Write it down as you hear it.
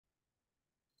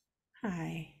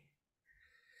Hi.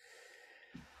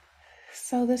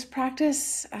 So this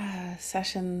practice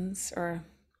sessions, or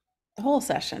the whole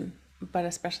session, but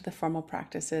especially the formal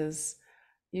practices,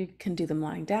 you can do them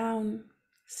lying down,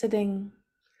 sitting,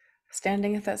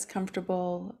 standing if that's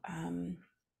comfortable.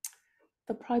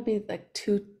 They'll probably be like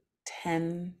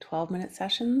 12-minute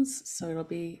sessions, so it'll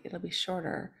be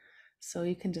shorter. So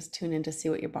you can just tune in to see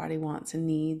what your body wants and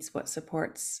needs, what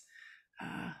supports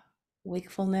uh,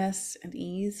 wakefulness and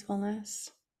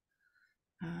easefulness.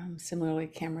 Similarly,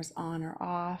 cameras on or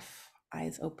off,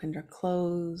 eyes opened or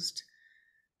closed.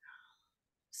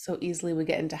 So easily we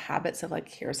get into habits of like,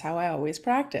 here's how I always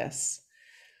practice.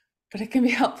 But it can be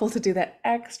helpful to do that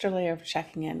extra layer of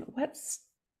checking in. What's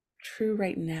true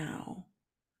right now?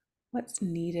 What's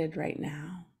needed right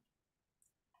now?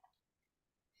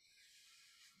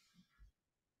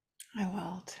 I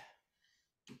welt.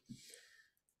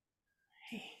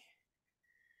 Hey.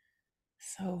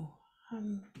 So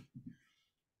I'm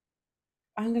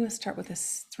going to start with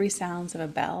this 3 sounds of a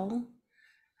bell.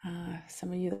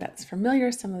 Some of you that's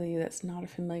familiar, some of you that's not a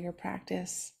familiar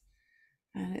practice.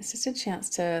 And it's just a chance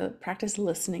to practice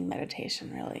listening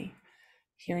meditation, really.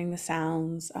 Hearing the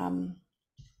sounds.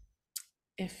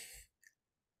 If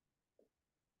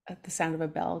the sound of a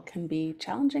bell can be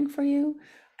challenging for you,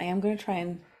 I am going to try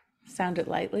and sound it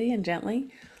lightly and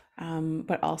gently,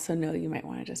 but also know you might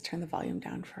want to just turn the volume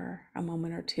down for a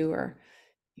moment or two, or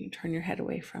you turn your head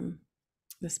away from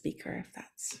the speaker if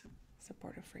that's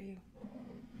supportive for you.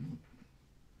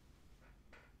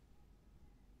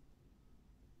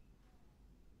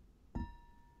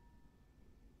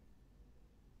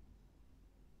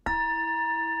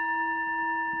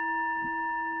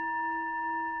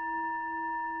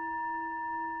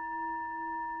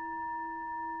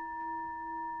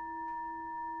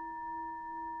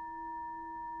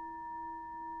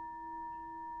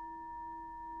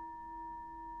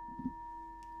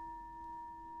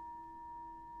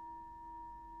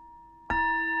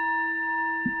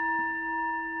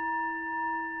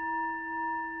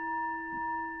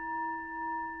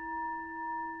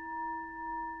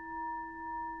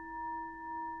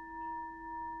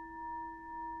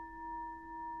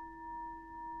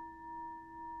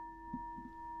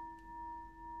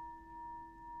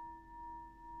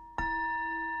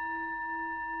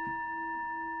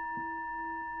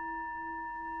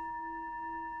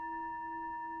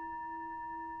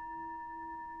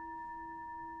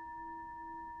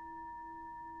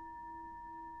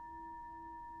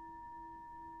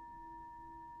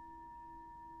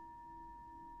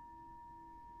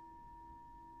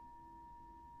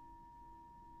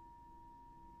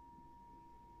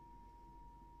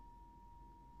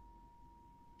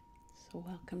 So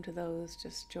welcome to those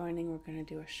just joining. We're going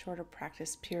to do a shorter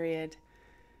practice period.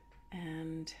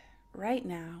 And right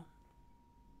now,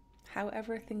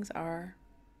 however things are,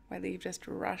 whether you've just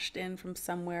rushed in from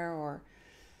somewhere or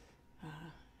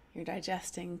you're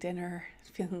digesting dinner,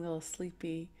 feeling a little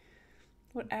sleepy,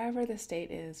 whatever the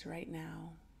state is right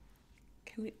now,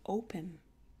 can we open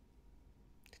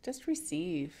to just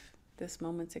receive this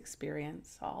moment's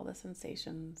experience, all the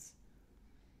sensations,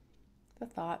 the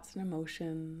thoughts and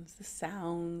emotions, the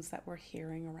sounds that we're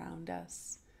hearing around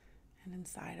us and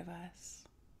inside of us.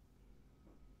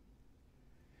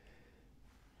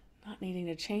 Not needing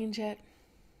to change it,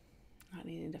 not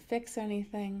needing to fix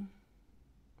anything.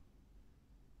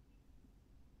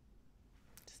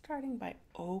 Starting by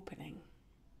opening.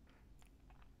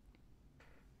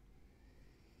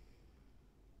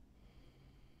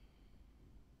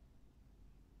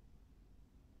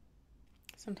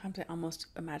 Sometimes I almost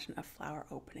imagine a flower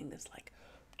opening, this like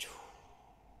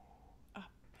up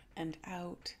and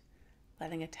out,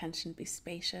 letting attention be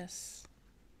spacious.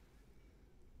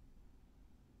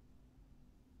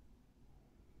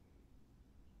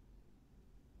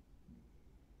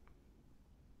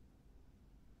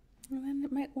 And then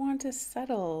it might want to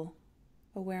settle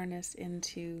awareness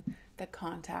into the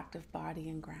contact of body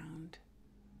and ground.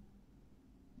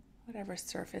 Whatever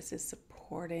surface is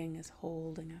supporting, is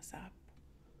holding us up.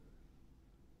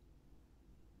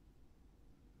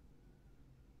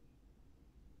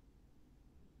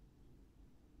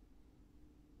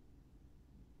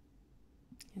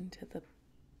 Into the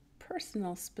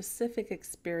personal, specific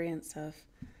experience of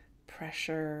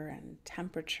pressure and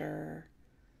temperature,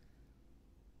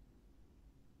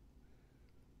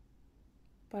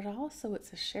 but also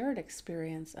it's a shared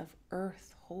experience of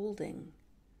earth holding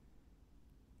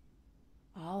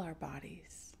all our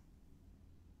bodies.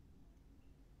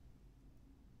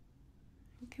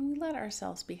 And can we let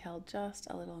ourselves be held just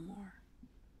a little more?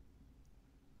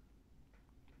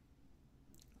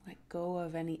 Let go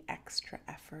of any extra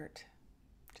effort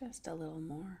Just a little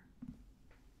more.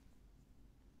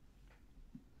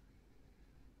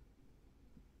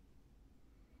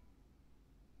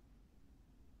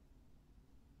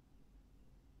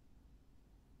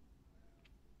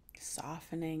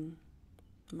 Softening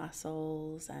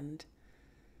muscles and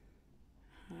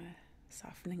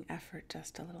softening effort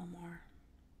just a little more.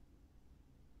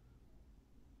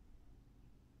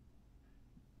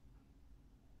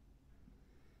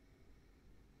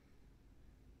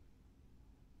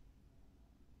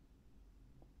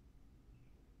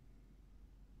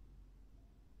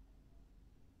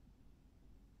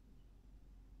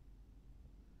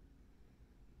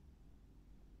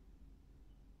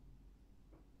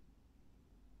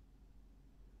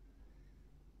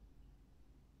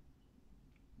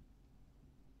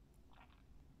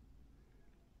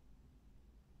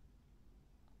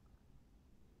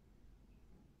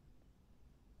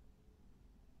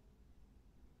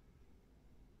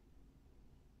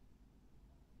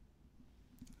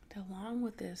 And along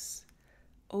with this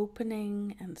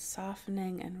opening and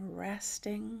softening and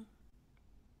resting,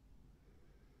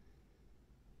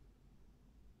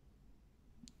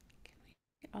 can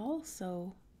we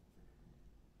also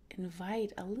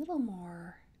invite a little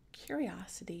more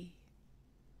curiosity,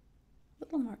 a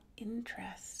little more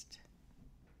interest,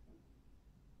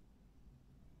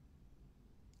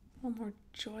 a little more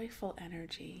joyful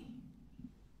energy,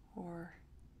 or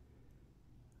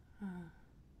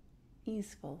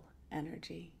easeful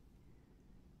energy.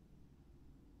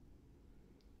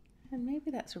 And maybe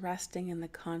that's resting in the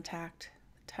contact,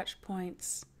 the touch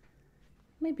points,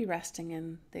 maybe resting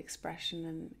in the expression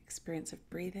and experience of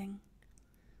breathing,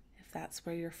 if that's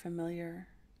where you're familiar.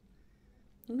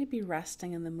 Maybe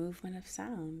resting in the movement of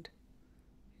sound.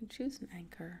 You can choose an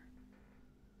anchor.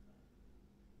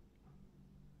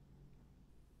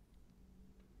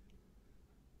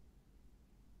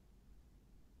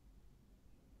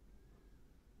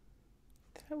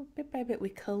 So bit by bit we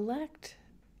collect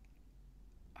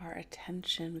our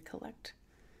attention, we collect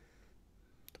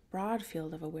the broad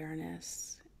field of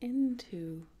awareness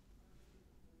into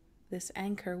this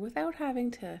anchor without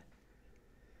having to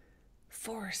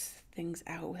force things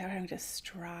out, without having to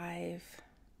strive,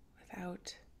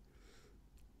 without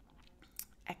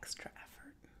extra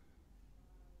effort.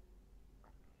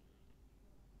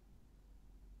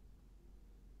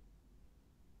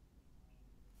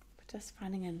 But just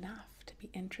finding enough to be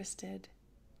interested,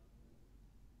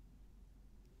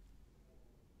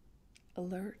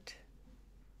 alert,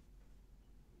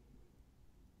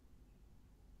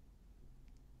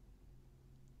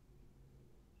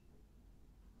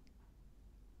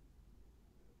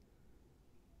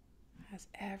 as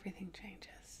everything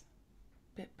changes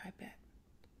bit by bit.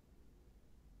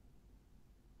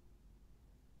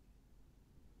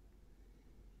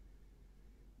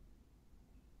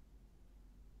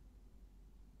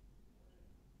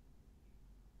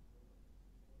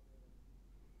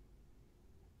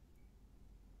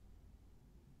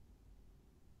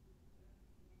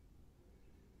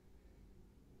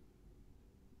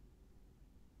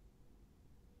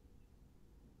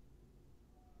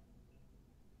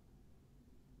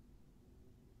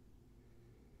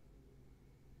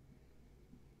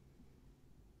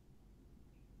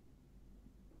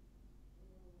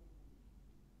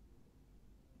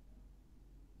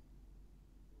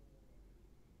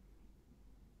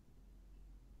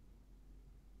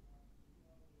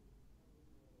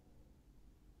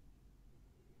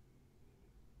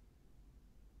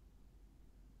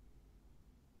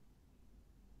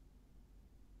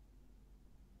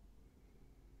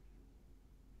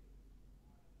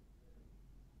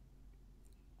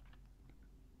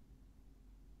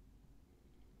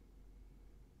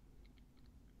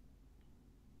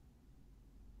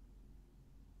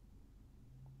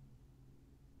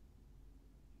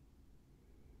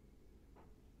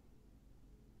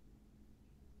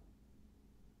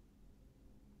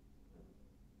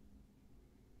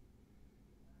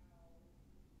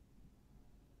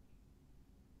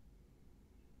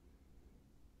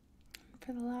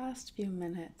 For the last few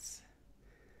minutes,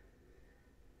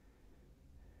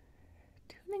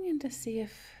 tuning in to see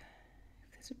if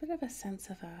there's a bit of a sense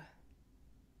of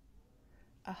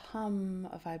a hum,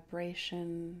 a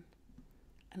vibration,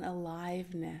 an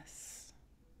aliveness.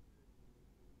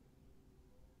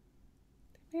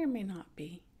 There may or may not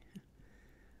be.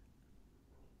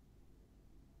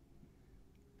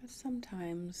 But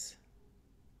sometimes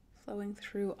flowing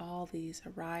through all these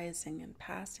arising and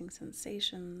passing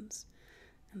sensations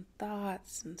and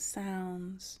thoughts and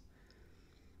sounds,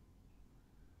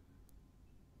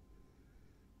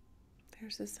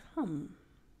 there's this hum,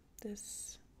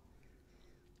 this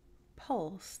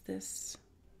pulse, this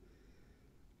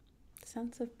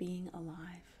sense of being alive.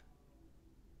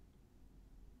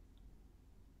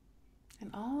 And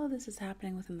all of this is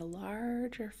happening within the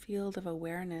larger field of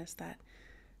awareness that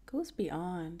goes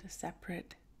beyond a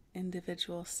separate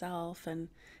individual self and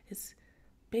is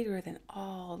bigger than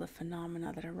all the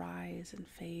phenomena that arise and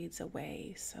fades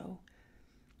away. So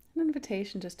an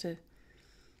invitation just to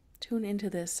tune into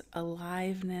this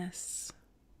aliveness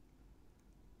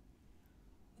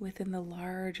within the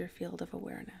larger field of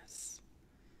awareness.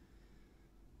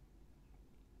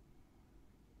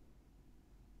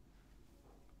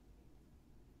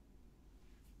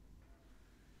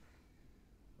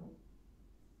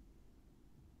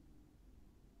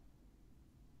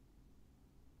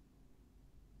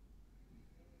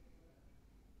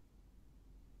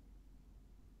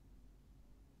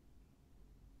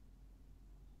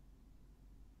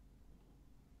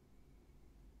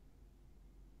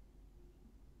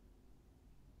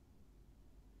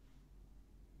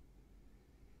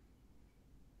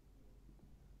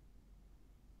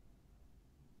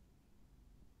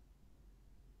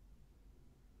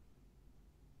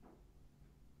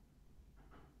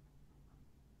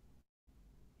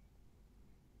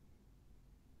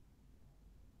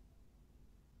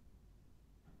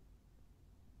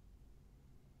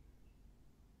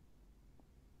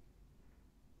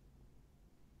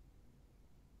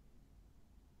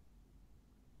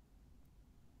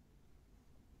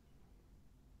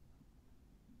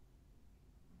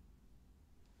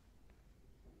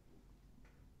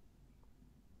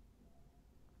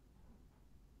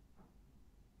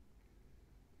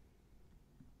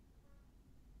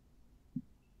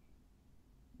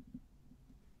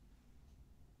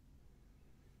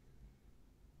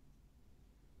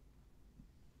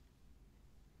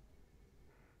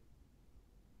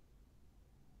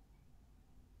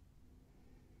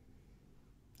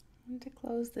 And to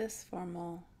close this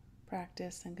formal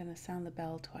practice, I'm going to sound the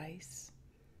bell twice.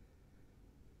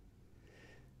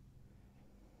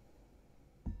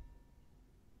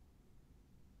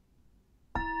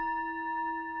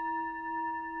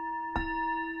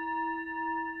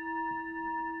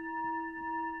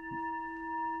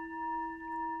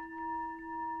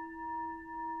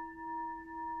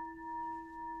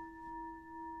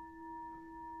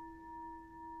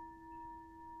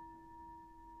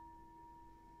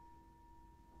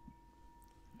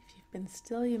 Been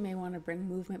still, you may want to bring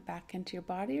movement back into your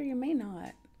body, or you may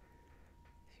not.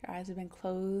 If your eyes have been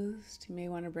closed, you may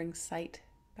want to bring sight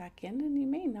back in, and you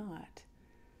may not.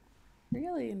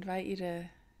 Really invite you to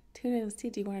tune in and see,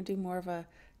 do you want to do more of a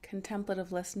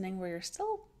contemplative listening where you're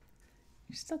still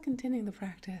continuing the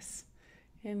practice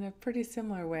in a pretty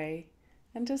similar way,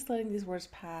 and just letting these words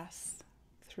pass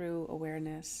through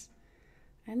awareness.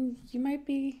 And you might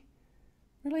be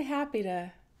really happy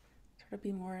to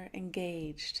be more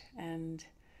engaged and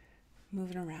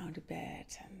moving around a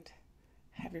bit and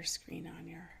have your screen on,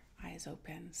 your eyes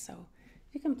open. So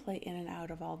you can play in and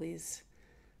out of all these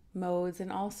modes,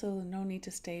 and also no need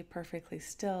to stay perfectly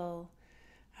still,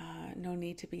 no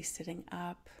need to be sitting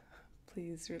up.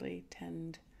 Please really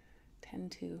tend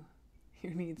to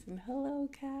your needs. And hello,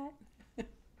 cat.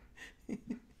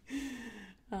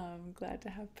 I'm glad to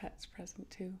have pets present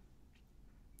too.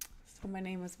 So my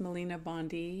name is Melina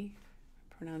Bondy.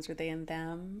 Pronouns are they and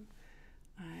them.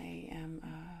 I am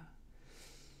a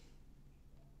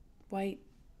white,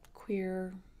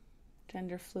 queer,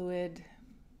 gender fluid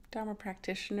Dharma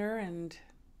practitioner and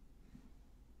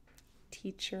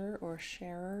teacher or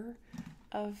sharer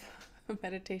of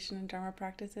meditation and Dharma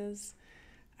practices.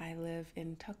 I live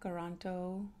in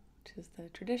Takaranto, which is the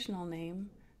traditional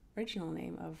name, original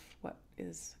name of what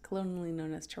is colonially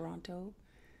known as Toronto.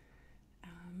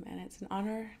 And it's an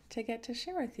honor to get to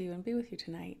share with you and be with you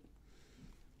tonight.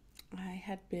 I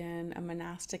had been a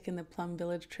monastic in the Plum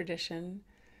Village tradition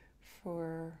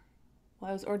I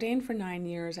was ordained for 9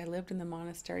 years. I lived in the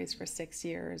monasteries for 6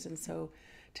 years. And so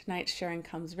tonight's sharing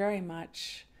comes very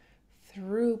much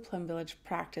through Plum Village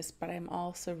practice, but I'm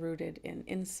also rooted in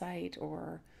insight,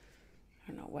 or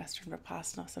Western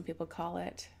Vipassana, some people call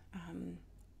it,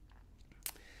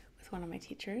 with one of my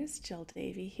teachers, Jill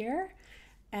Davey here.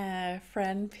 A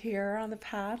friend peer on the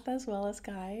path as well as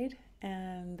guide,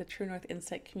 and the True North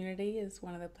Insight community is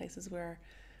one of the places where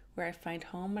I find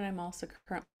home. And I'm also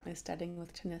currently studying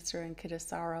with Tanisara and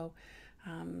Kittisaro,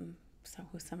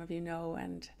 who some of you know,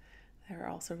 and they're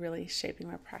also really shaping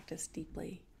my practice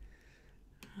deeply.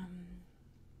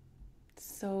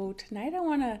 So tonight I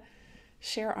want to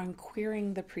share on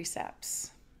queering the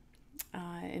precepts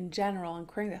in general, and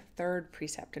queering the third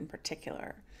precept in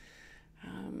particular.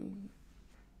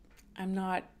 I'm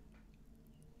not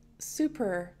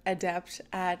super adept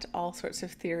at all sorts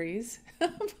of theories,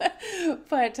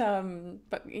 but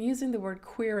using the word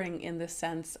queering in the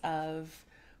sense of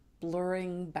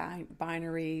blurring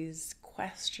binaries,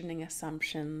 questioning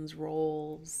assumptions,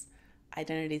 roles,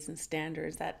 identities, and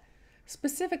standards that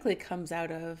specifically comes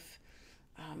out of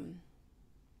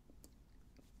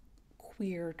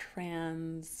queer,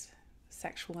 trans,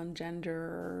 sexual, and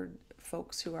gender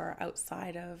folks who are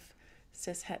outside of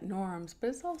cis-het norms, but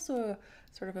it's also a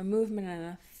sort of a movement and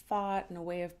a thought and a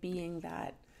way of being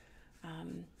that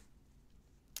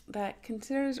that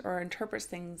considers or interprets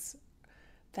things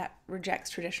that rejects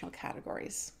traditional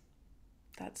categories.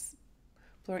 That's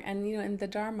blurring. And in the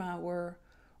Dharma, we're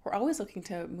always looking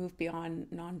to move beyond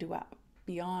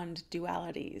beyond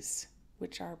dualities,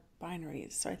 which are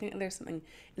binaries. So I think there's something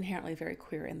inherently very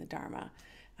queer in the Dharma.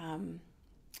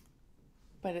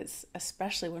 But it's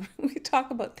especially when we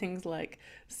talk about things like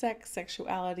sex,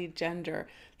 sexuality, gender,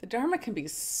 the Dharma can be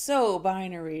so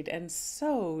binaried and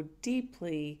so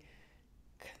deeply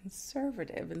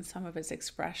conservative in some of its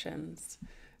expressions.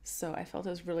 So I felt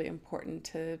it was really important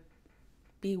to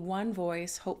be one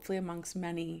voice, hopefully amongst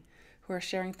many, who are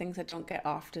sharing things that don't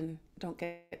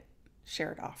get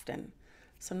shared often.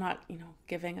 So I'm not,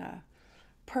 giving a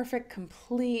perfect,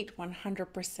 complete,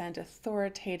 100%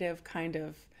 authoritative kind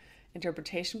of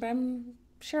interpretation, but I'm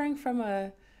sharing from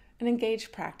an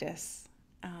engaged practice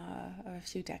of a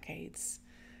few decades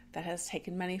that has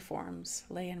taken many forms,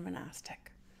 lay and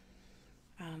monastic.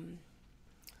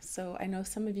 So I know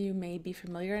some of you may be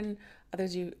familiar, and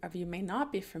others of you may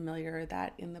not be familiar,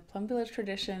 that in the Plum Village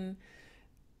tradition,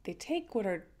 they take what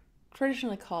are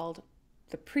traditionally called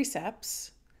the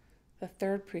precepts, the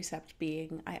third precept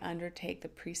being, I undertake the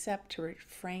precept to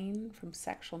refrain from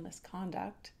sexual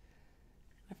misconduct.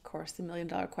 Of course, the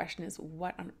million-dollar question is,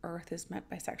 what on earth is meant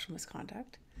by sexual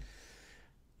misconduct?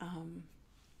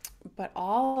 But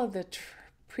all of the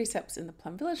precepts in the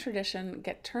Plum Village tradition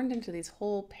get turned into these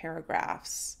whole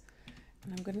paragraphs.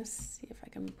 And I'm going to see if I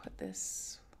can put the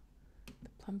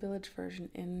Plum Village version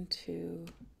into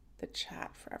the chat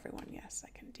for everyone. Yes,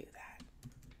 I can do that.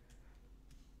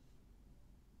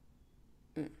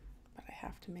 But I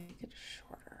have to make it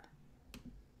shorter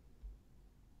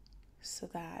so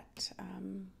that we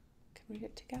can read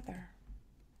it together.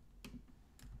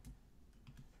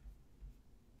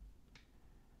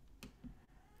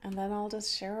 And then I'll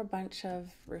just share a bunch of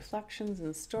reflections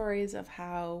and stories of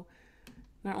how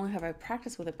not only have I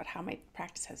practiced with it, but how my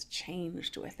practice has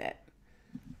changed with it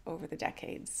over the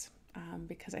decades.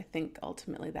 Because I think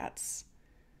ultimately that's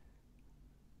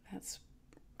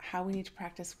how we need to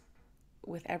practice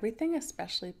with everything,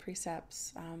 especially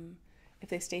precepts. If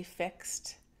they stay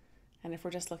fixed, and if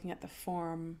we're just looking at the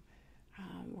form,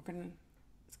 it's going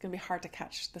to be hard to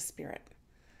catch the spirit.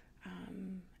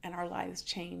 And our lives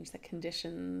change, the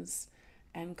conditions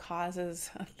and causes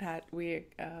that we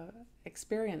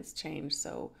experience change.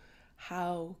 So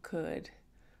how could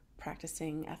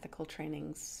practicing ethical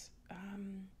trainings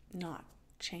not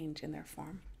change in their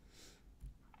form?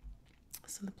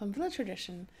 So in the Plum Village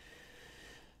tradition,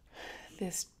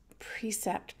 this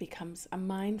precept becomes a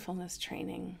mindfulness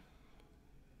training.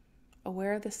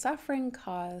 Aware of the suffering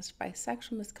caused by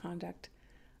sexual misconduct,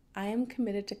 I am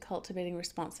committed to cultivating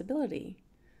responsibility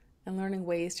and learning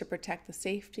ways to protect the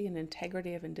safety and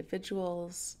integrity of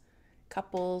individuals,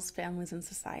 couples, families, and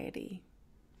society.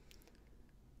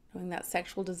 Knowing that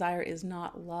sexual desire is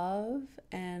not love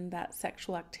and that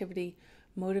sexual activity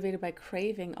motivated by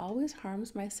craving always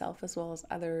harms myself as well as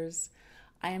others,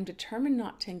 I am determined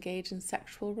not to engage in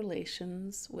sexual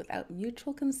relations without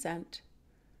mutual consent,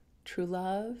 true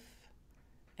love,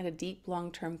 and a deep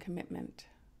long-term commitment.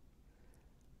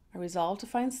 I resolve to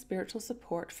find spiritual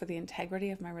support for the integrity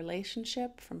of my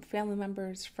relationship from family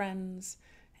members, friends,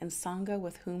 and Sangha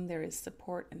with whom there is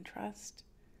support and trust.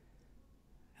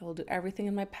 I will do everything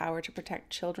in my power to protect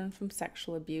children from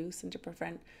sexual abuse and to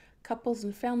prevent couples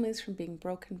and families from being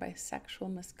broken by sexual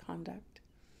misconduct.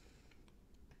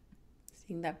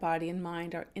 Seeing that body and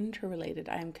mind are interrelated,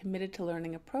 I am committed to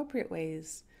learning appropriate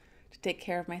ways to take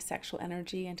care of my sexual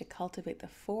energy and to cultivate the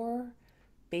 4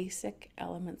 basic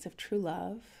elements of true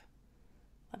love: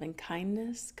 loving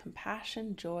kindness,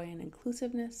 compassion, joy, and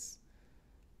inclusiveness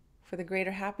for the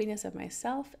greater happiness of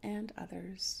myself and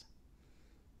others.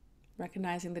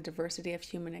 Recognizing the diversity of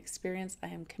human experience, I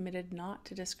am committed not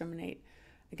to discriminate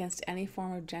against any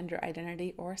form of gender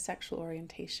identity or sexual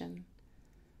orientation.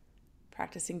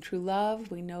 Practicing true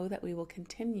love, we know that we will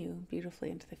continue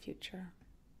beautifully into the future.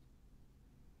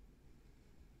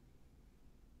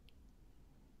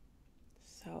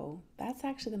 So that's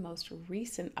actually the most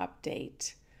recent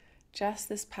update. Just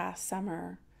this past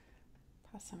summer,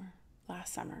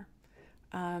 last summer,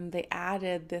 they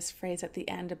added this phrase at the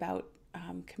end about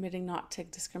committing not to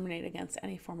discriminate against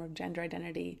any form of gender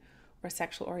identity or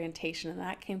sexual orientation. And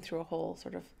that came through a whole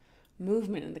sort of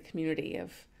movement in the community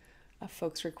of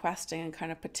folks requesting and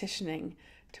kind of petitioning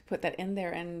to put that in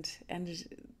there. And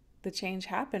the change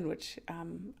happened, which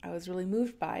I was really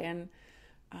moved by. And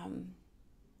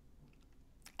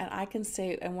I can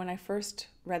say, and when I first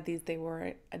read these, they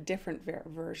were a different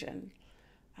version.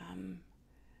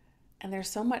 And there's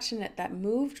so much in it that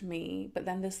moved me, but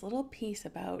then this little piece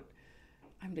about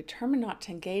I'm determined not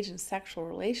to engage in sexual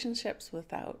relationships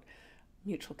without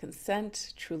mutual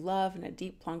consent, true love, and a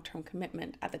deep long-term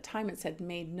commitment. At the time it said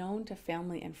made known to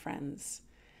family and friends.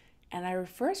 And I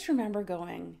first remember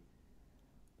going,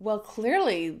 well,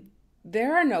 clearly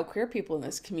there are no queer people in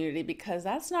this community because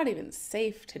that's not even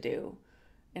safe to do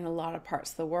in a lot of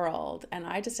parts of the world. And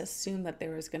I just assumed that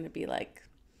there was going to be like,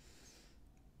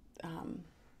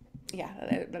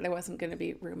 that there wasn't going to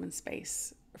be room and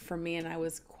space for me, and I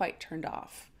was quite turned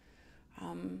off.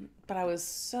 But I was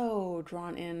so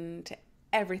drawn into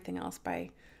everything else by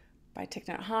Thich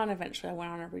Nhat Hanh. Eventually I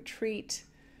went on a retreat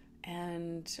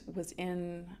and was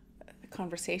in a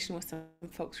conversation with some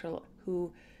folks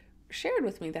who shared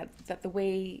with me that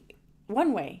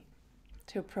one way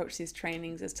to approach these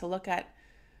trainings is to look at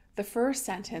the first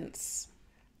sentence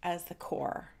as the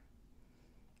core,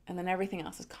 and then everything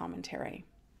else is commentary.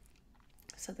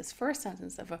 So this first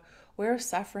sentence of aware of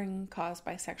suffering caused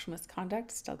by sexual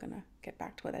misconduct, still going to get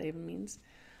back to what that even means.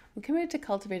 I'm committed to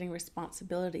cultivating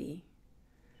responsibility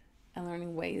and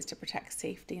learning ways to protect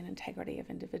safety and integrity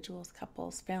of individuals,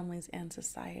 couples, families, and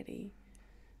society.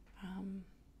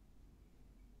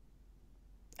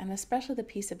 And especially the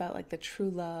piece about like the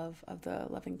true love of the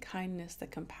loving kindness, the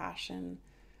compassion,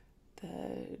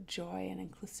 the joy and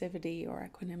inclusivity or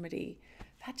equanimity.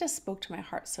 That just spoke to my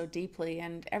heart so deeply,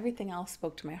 and everything else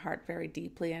spoke to my heart very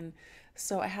deeply. And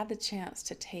so I had the chance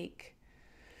to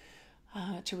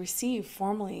receive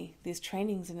formally these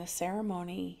trainings in a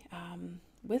ceremony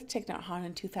with Thich Nhat Hanh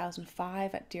in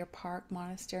 2005 at Deer Park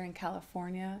Monastery in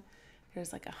California.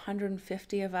 There's like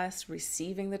 150 of us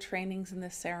receiving the trainings in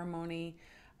this ceremony,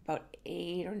 about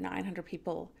 800 or 900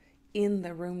 people in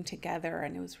the room together,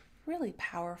 and it was really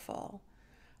powerful.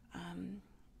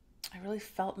 I really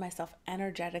felt myself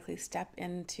energetically step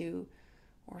into,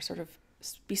 or sort of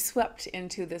be swept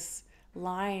into, this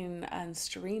line and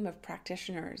stream of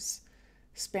practitioners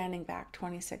spanning back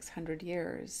 2,600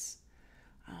 years.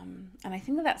 And I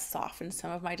think that softened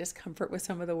some of my discomfort with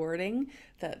some of the wording,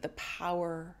 the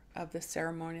power of the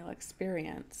ceremonial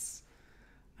experience.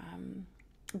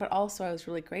 But also I was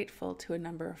really grateful to a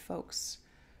number of folks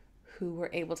who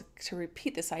were able to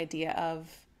repeat this idea of,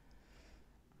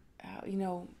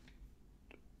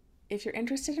 if you're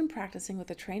interested in practicing with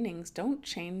the trainings, don't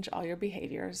change all your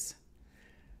behaviors.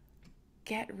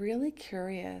 Get really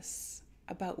curious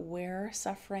about where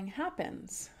suffering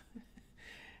happens,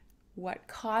 what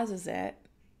causes it,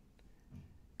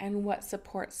 and what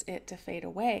supports it to fade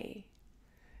away.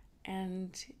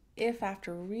 And if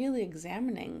after really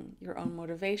examining your own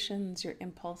motivations, your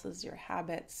impulses, your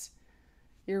habits,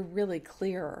 you're really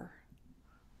clear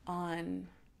on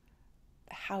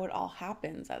how it all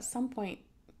happens, at some point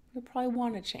you'll probably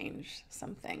want to change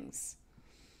some things.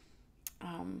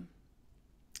 And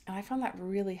I found that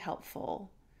really helpful.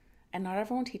 And not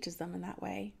everyone teaches them in that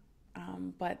way.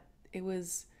 But it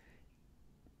was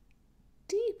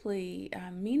deeply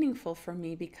meaningful for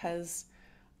me because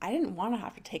I didn't want to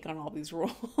have to take on all these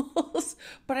roles,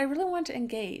 but I really wanted to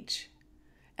engage.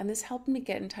 And this helped me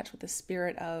get in touch with the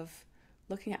spirit of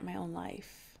looking at my own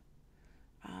life.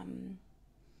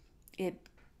 It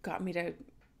got me to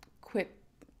quit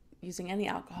using any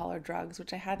alcohol or drugs,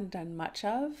 which I hadn't done much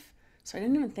of. So I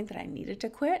didn't even think that I needed to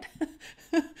quit.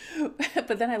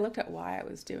 But then I looked at why I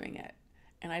was doing it,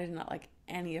 and I did not like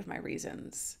any of my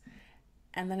reasons.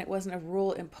 And then it wasn't a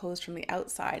rule imposed from the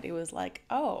outside. It was like,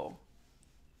 oh,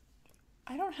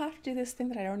 I don't have to do this thing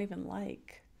that I don't even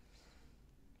like.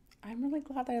 I'm really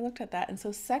glad that I looked at that. And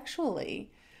so sexually,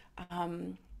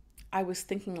 I was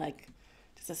thinking like,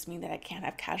 does this mean that I can't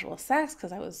have casual sex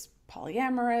because I was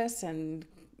polyamorous and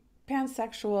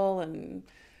pansexual and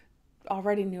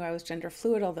already knew I was gender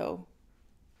fluid, although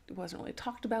it wasn't really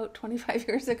talked about 25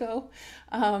 years ago.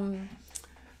 And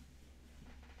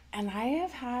I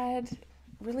have had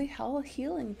really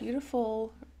healing,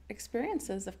 beautiful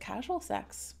experiences of casual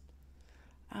sex.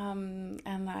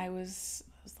 And I was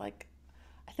like,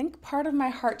 I think part of my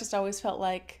heart just always felt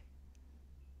like,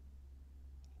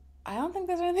 I don't think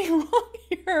there's anything wrong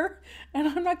here, and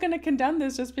I'm not going to condemn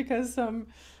this just because some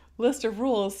list of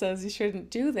rules says you shouldn't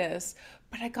do this,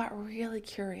 but I got really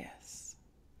curious.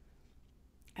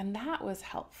 And that was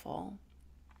helpful.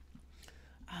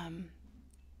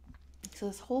 So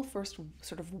this whole first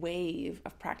sort of wave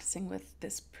of practicing with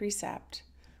this precept,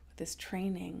 with this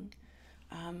training,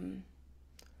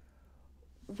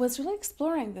 was really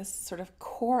exploring this sort of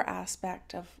core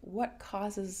aspect of what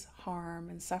causes harm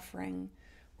and suffering,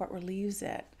 what relieves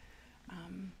it.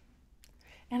 And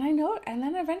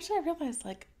then eventually I realized,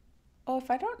 like, oh, if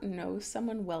I don't know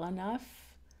someone well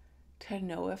enough to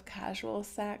know if casual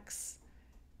sex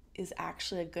is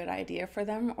actually a good idea for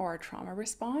them or a trauma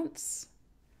response,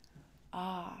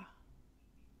 I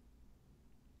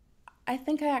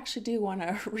think I actually do want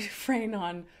to refrain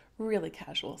on really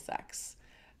casual sex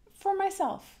for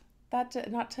myself. Not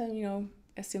to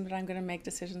assume that I'm going to make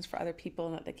decisions for other people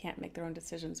and that they can't make their own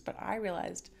decisions. But I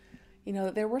realized,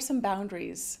 there were some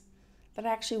boundaries that I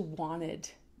actually wanted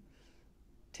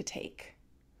to take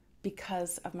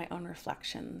because of my own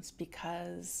reflections,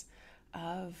 because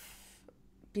of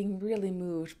being really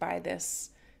moved by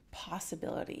this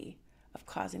possibility of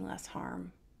causing less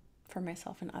harm for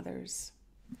myself and others.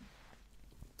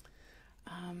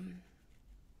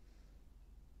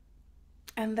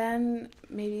 And then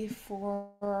maybe 4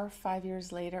 or 5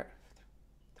 years later,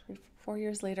 3, 4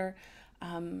 years later,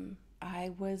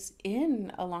 I was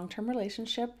in a long-term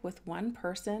relationship with one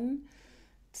person.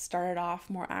 Started off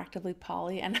more actively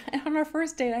poly, and on our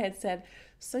first date I had said,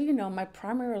 so my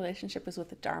primary relationship is with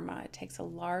the Dharma. It takes a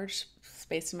large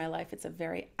space in my life. It's a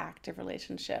very active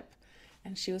relationship.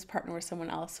 And she was partnered with someone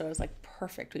else, so I was like,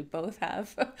 perfect, we both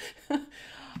have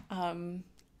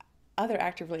other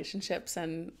active relationships,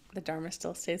 and the Dharma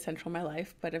still stayed central in my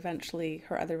life, but eventually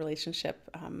her other relationship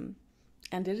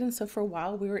ended. And so for a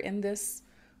while we were in this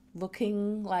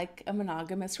looking like a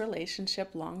monogamous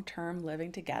relationship, long-term,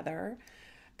 living together.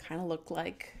 Kind of looked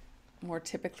like more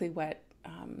typically what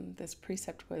this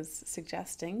precept was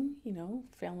suggesting.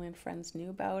 Family and friends knew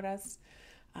about us.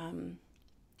 And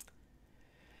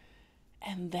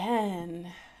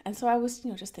so I was,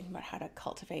 just thinking about how to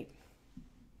cultivate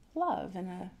love in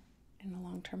a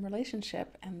long-term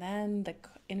relationship. And then the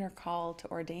inner call to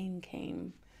ordain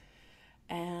came,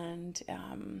 and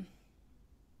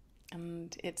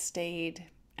it stayed.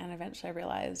 And eventually I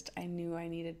realized I knew I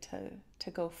needed to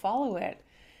go follow it.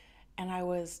 And I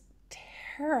was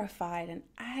terrified and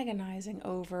agonizing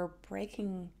over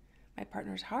breaking my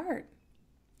partner's heart.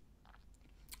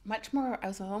 I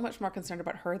was so much more concerned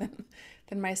about her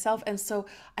than myself. And so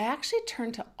I actually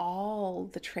turned to all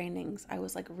the trainings. I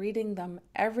was like reading them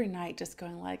every night, just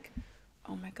going like,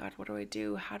 oh my God, what do I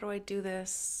do? How do I do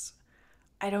this?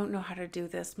 I don't know how to do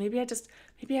this. Maybe I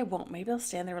won't. Maybe I'll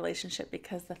stay in the relationship,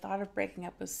 because the thought of breaking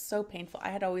up was so painful. I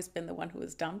had always been the one who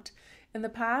was dumped in the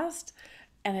past,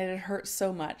 and it had hurt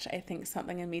so much. I think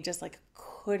something in me just like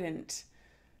couldn't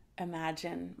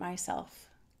imagine myself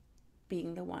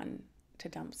being the one to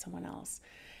dump someone else.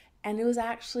 And it was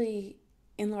actually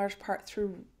in large part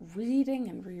through reading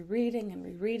and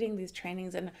rereading these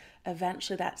trainings, and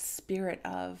eventually that spirit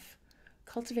of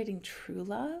cultivating true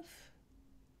love.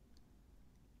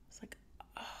 It's like,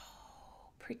 oh,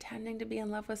 pretending to be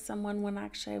in love with someone when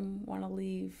actually I want to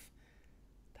leave,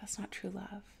 that's not true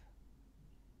love.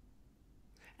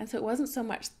 And so it wasn't so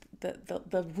much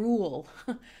the rule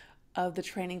of the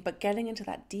training, but getting into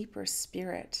that deeper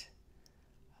spirit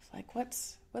of like,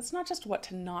 what's not just what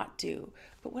to not do,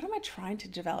 but what am I trying to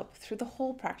develop through the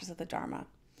whole practice of the Dharma?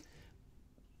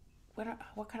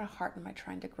 What kind of heart am I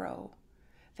trying to grow?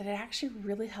 That it actually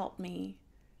really helped me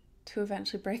to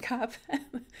eventually break up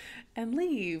and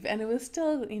leave. And it was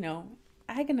still,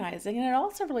 agonizing. And it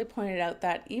also really pointed out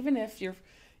that even if you're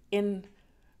in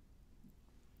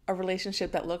a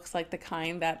relationship that looks like the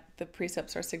kind that the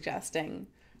precepts are suggesting,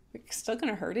 we're still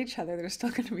going to hurt each other. There's still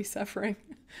going to be suffering,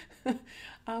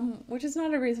 which is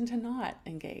not a reason to not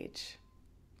engage,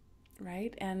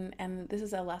 right? And this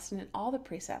is a lesson in all the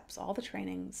precepts, all the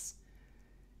trainings.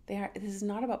 This is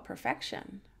not about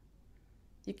perfection.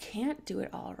 You can't do it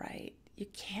all right. You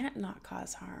can't not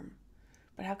cause harm.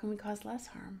 But how can we cause less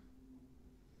harm?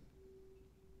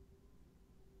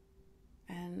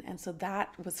 And so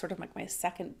that was sort of like my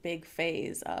second big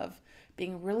phase of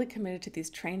being really committed to these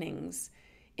trainings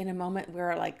in a moment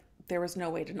where like there was no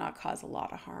way to not cause a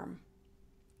lot of harm.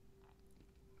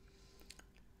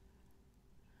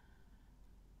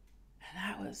 And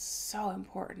that was so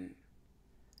important.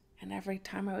 And every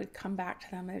time I would come back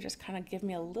to them, they just kind of give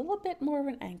me a little bit more of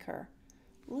an anchor,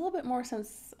 a little bit more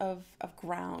sense of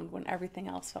ground when everything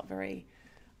else felt very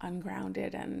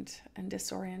ungrounded and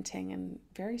disorienting and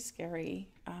very scary.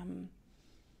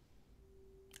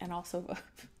 And also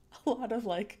a lot of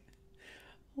like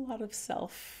a lot of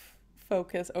self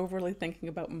focus, overly thinking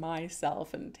about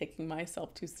myself and taking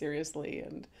myself too seriously,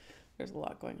 and there's a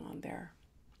lot going on there.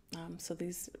 So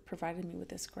these provided me with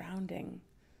this grounding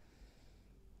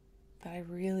that I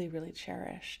really, really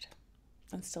cherished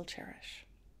and still cherish.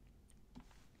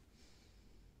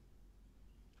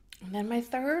 And then my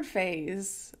third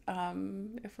phase,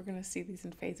 if we're going to see these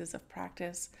in phases of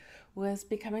practice, was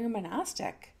becoming a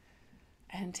monastic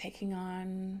and taking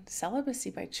on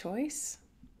celibacy by choice,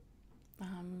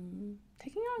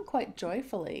 taking on quite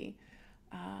joyfully.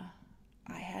 I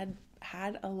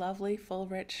had a lovely, full,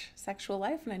 rich sexual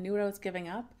life, and I knew what I was giving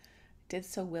up. Did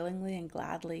so willingly and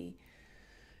gladly,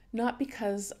 not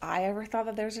because I ever thought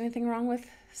that there's anything wrong with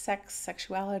sex,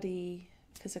 sexuality,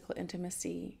 physical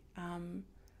intimacy,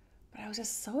 but I was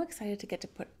just so excited to get to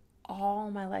put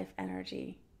all my life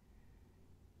energy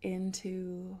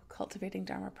into cultivating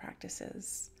Dharma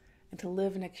practices and to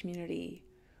live in a community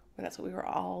where that's what we were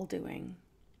all doing.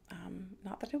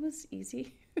 Not that it was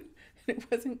easy. It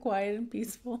wasn't quiet and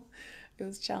peaceful. It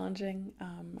was challenging.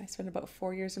 I spent about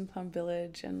 4 years in Plum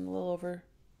Village and a little over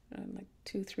like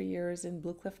 2-3 years in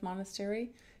Blue Cliff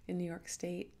Monastery in New York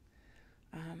State.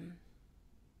 And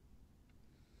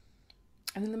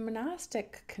in the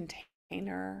monastic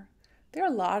container, there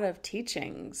are a lot of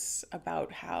teachings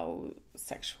about how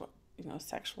sexual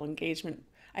engagement.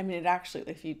 I mean, it actually,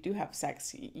 if you do have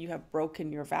sex, you have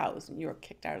broken your vows and you are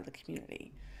kicked out of the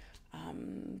community.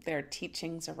 There are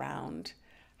teachings around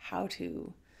how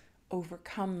to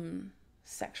overcome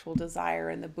sexual desire,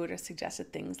 and the Buddha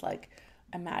suggested things like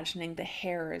imagining the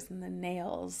hairs and the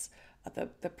nails of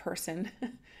the person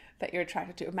that you're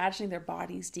attracted to, imagining their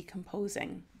bodies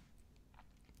decomposing,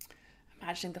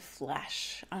 imagining the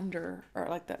flesh under, or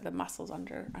like the muscles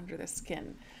under the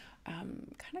skin,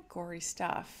 kind of gory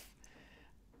stuff.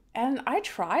 And I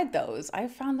tried those. I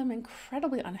found them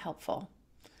incredibly unhelpful.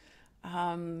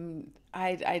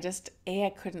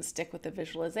 I couldn't stick with the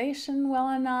visualization well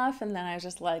enough, and then I was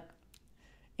just like,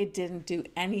 it didn't do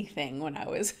anything when I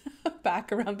was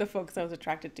back around the folks I was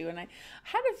attracted to. And I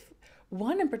had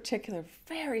one in particular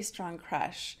very strong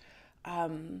crush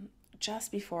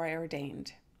just before I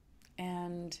ordained.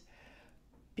 And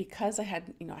because I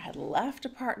had left a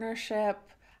partnership,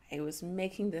 I was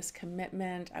making this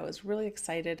commitment, I was really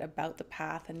excited about the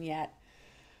path, and yet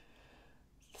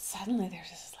suddenly there's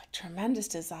this like tremendous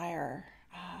desire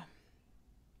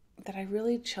that I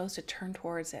really chose to turn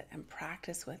towards it and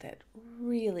practice with it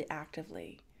really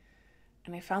actively.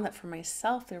 And I found that for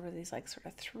myself, there were these like sort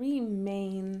of 3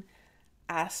 main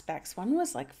aspects. One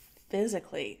was like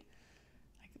physically,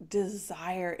 like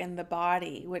desire in the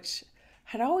body, which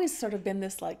had always sort of been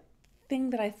this like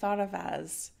thing that I thought of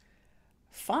as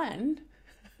fun.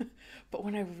 But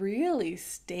when I really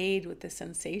stayed with the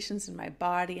sensations in my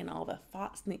body and all the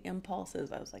thoughts and the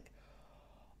impulses, I was like,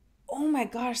 oh my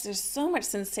gosh, there's so much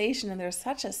sensation, and there's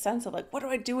such a sense of like, what do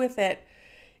I do with it?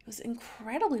 It was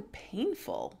incredibly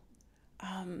painful,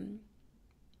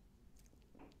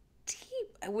 deep,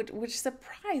 which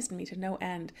surprised me to no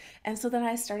end. And so then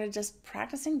I started just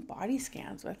practicing body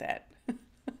scans with it.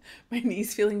 My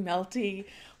knees feeling melty,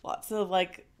 lots of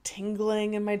like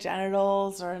tingling in my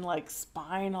genitals or in like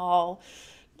spine, all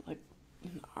like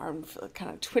arm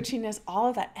kind of twitchiness, all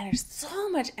of that, and there's so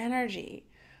much energy.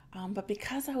 But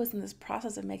because I was in this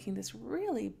process of making this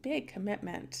really big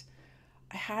commitment,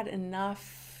 I had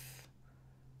enough,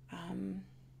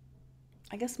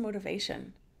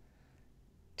 motivation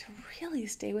to really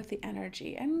stay with the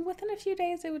energy. And within a few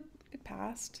days, it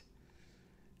passed.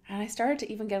 And I started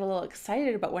to even get a little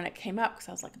excited about when it came up, because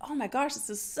I was like, oh my gosh, this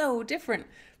is so different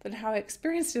than how I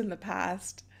experienced it in the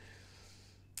past.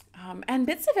 And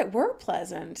bits of it were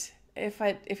pleasant if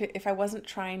I wasn't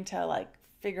trying to like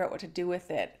figure out what to do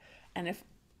with it. And if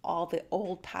all the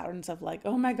old patterns of like,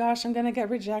 oh my gosh, I'm going to get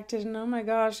rejected, and oh my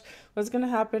gosh, what's going to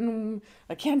happen?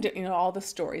 I can't do, all the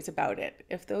stories about it.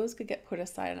 If those could get put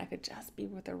aside and I could just be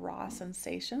with the raw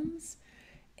sensations,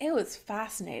 it was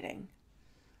fascinating.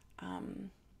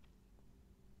 And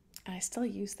I still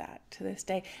use that to this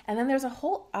day. And then there's a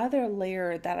whole other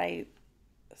layer that I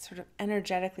sort of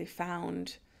energetically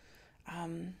found,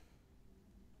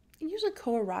 usually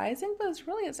co-arising, but it's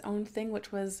really its own thing,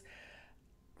 which was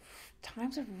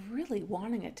times of really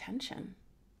wanting attention.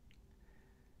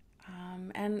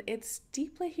 And it's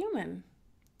deeply human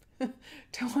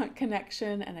to want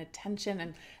connection and attention,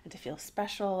 and to feel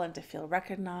special and to feel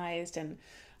recognized. And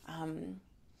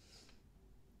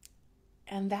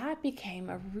that became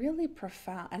a really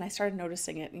profound, and I started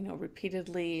noticing it,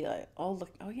 repeatedly, like, oh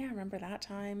yeah, I remember that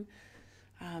time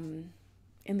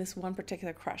in this one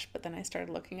particular crush. But then I started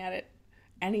looking at it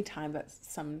anytime that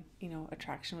some,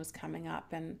 attraction was coming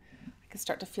up, and I could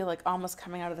start to feel like almost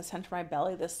coming out of the center of my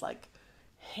belly, this like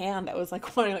hand that was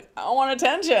like wanting, like, I want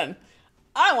attention.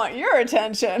 I want your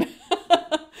attention.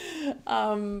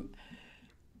 um,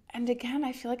 and again,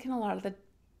 I feel like in a lot of the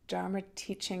Dharma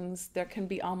teachings, there can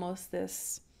be almost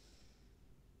this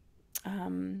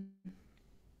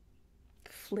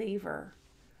flavor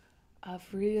of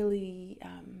really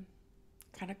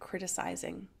kind of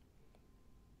criticizing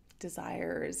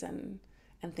desires and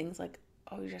things like,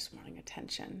 oh, you're just wanting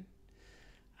attention.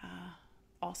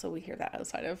 Also, we hear that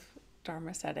outside of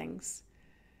Dharma settings.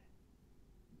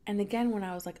 And again, when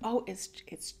I was like, oh, it's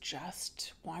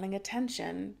just wanting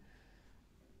attention,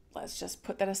 let's just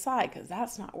put that aside because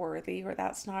that's not worthy, or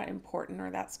that's not important,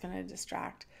 or that's going to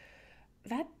distract.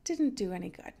 That didn't do any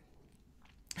good.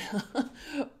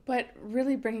 But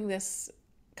really bringing this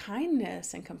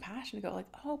kindness and compassion to go like,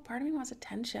 oh, part of me wants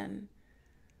attention.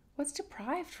 What's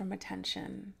deprived from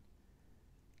attention?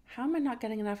 How am I not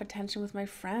getting enough attention with my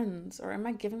friends? Or am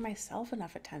I giving myself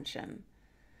enough attention?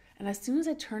 And as soon as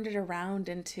I turned it around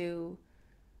into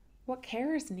what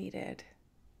care is needed,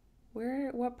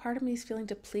 what part of me is feeling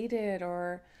depleted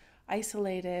or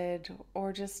isolated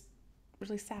or just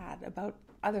really sad about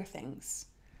other things,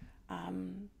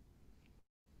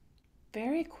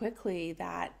 very quickly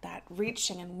that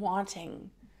reaching and wanting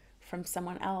from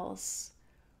someone else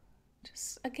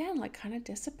just, again, like kind of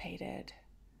dissipated.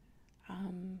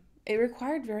 It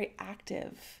required very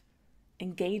active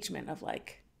engagement of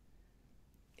like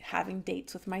having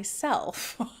dates with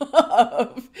myself,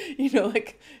 of,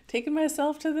 like taking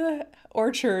myself to the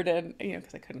orchard and,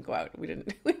 because I couldn't go out.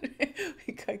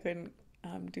 I couldn't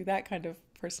do that kind of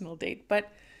personal date.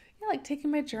 But like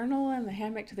taking my journal and the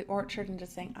hammock to the orchard and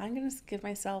just saying, I'm going to give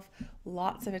myself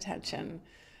lots of attention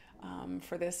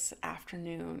for this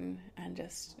afternoon and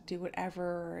just do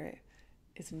whatever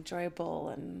is enjoyable.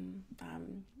 And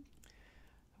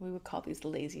we would call these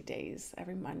lazy days.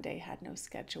 Every Monday had no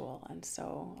schedule. And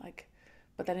so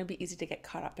but then it'd be easy to get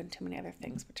caught up in too many other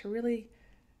things. But to really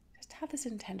just have this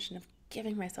intention of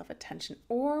giving myself attention,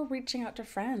 or reaching out to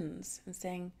friends and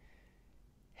saying,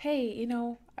 hey,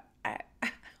 I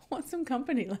want some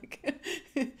company. Like,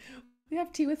 you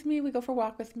have tea with me, we go for a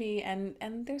walk with me, and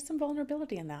there's some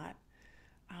vulnerability in that.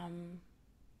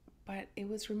 But it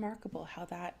was remarkable how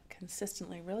that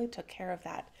consistently really took care of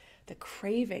that, the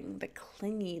craving, the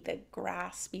clingy, the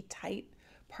graspy, tight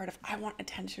part of, I want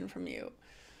attention from you.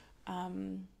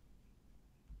 And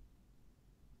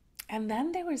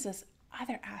then there was this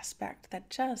other aspect that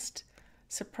just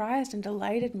surprised and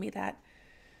delighted me, that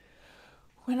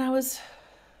when I was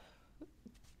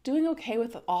doing okay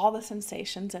with all the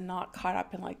sensations and not caught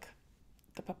up in like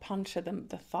the papancha,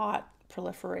 the thought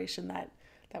proliferation that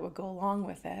would go along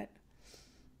with it,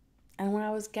 and when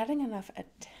I was getting enough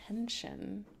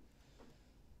attention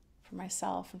from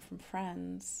myself and from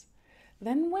friends,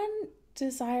 then when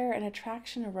desire and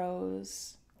attraction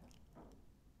arose,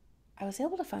 I was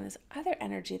able to find this other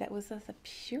energy that was the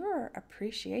pure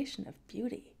appreciation of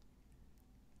beauty.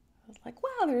 I was like,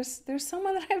 wow, there's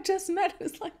someone that I've just met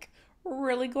who's like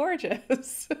really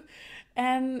gorgeous.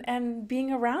 and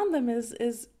being around them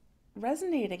is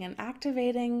resonating and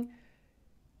activating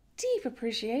deep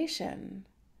appreciation.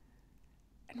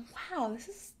 And wow,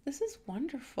 this is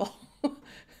wonderful.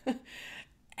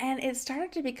 And it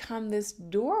started to become this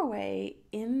doorway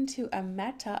into a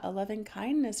metta, a loving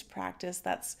kindness practice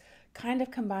that's kind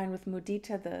of combined with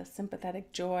mudita, the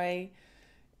sympathetic joy,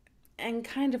 and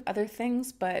kind of other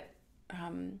things, but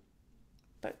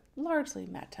largely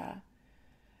metta.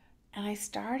 And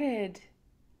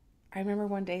I remember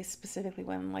one day specifically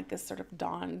when like this sort of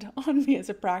dawned on me as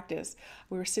a practice.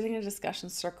 We were sitting in a discussion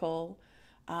circle.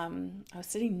 I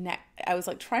was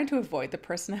like trying to avoid the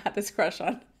person I had this crush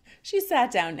on. She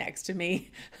sat down next to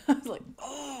me. I was like,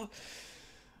 oh,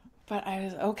 but I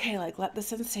was okay, like let the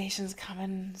sensations come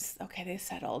in. Okay, they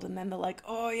settled. And then they're like,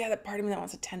 oh yeah, that part of me that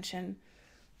wants attention.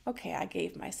 Okay, I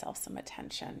gave myself some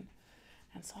attention.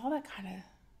 And so all that kind of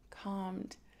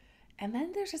calmed. And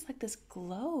then there's just like this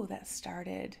glow that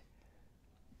started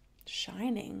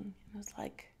shining. And it was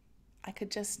like, I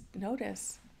could just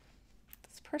notice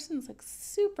this person's like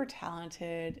super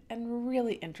talented and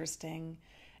really interesting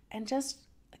and just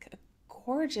like a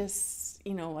gorgeous,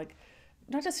 like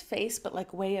not just face, but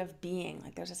like way of being.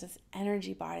 Like there's just this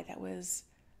energy body that was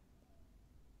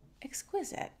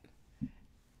exquisite.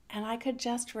 And I could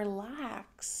just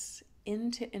relax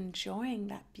into enjoying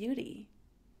that beauty.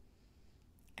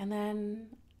 And then,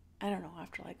 I don't know,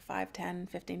 after like 5, 10,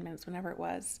 15 minutes, whenever it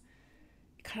was,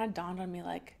 it kind of dawned on me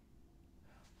like,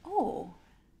 oh,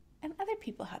 and other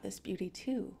people have this beauty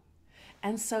too.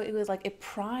 And so it was like it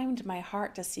primed my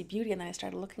heart to see beauty. And then I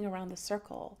started looking around the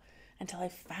circle until I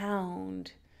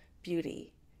found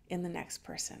beauty in the next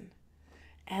person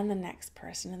and the next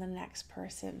person and the next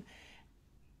person.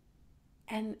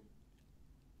 And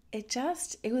it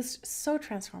was so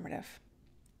transformative.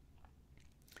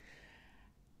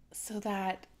 So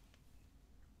that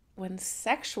when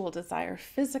sexual desire,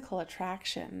 physical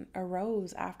attraction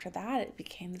arose after that, it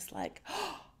became this like,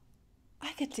 oh,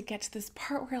 I get to this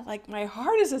part where like my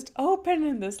heart is just open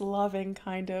in this loving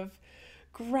kind of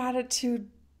gratitude,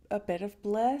 a bit of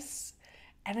bliss.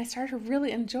 And I started to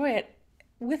really enjoy it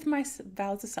with my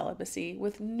vows of celibacy,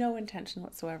 with no intention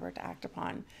whatsoever to act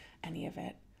upon any of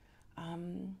it.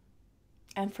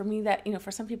 And for me, that,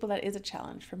 for some people that is a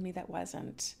challenge. For me, that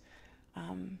wasn't.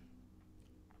 And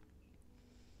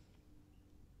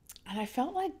I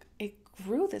felt like it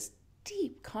grew this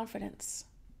deep confidence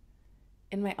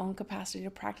in my own capacity to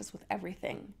practice with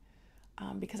everything.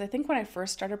 Because I think when I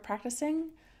first started practicing,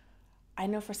 I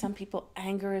know for some people,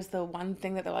 anger is the one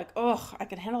thing that they're like, oh, I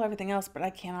can handle everything else, but I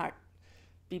cannot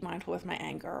be mindful with my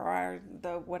anger or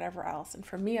the whatever else. And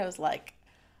for me, I was like,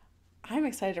 I'm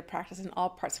excited to practice in all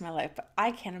parts of my life, but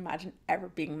I can't imagine ever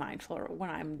being mindful or when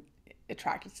I'm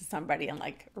attracted to somebody and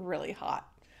like really hot.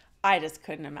 I just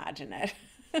couldn't imagine it.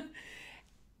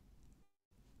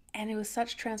 And it was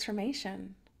such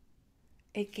transformation.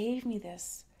 It gave me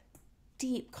this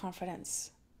deep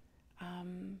confidence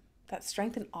that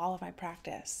strengthened all of my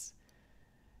practice.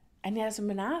 And yet as a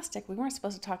monastic, we weren't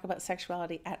supposed to talk about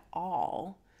sexuality at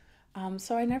all.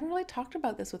 So I never really talked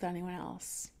about this with anyone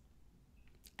else.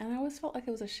 And I always felt like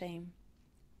it was a shame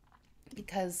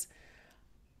because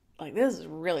like this is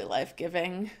really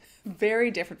life-giving,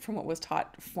 very different from what was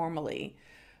taught formally,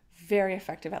 very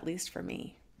effective, at least for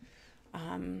me.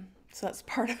 So that's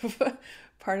part of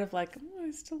like, oh,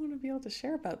 I still want to be able to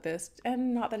share about this.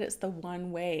 And not that it's the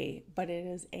one way, but it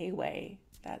is a way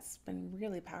that's been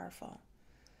really powerful.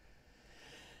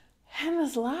 And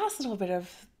this last little bit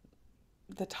of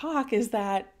the talk is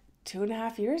that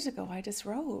 2.5 years ago, I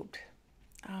disrobed,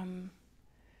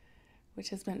 which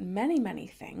has meant many, many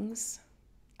things.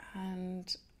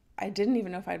 And I didn't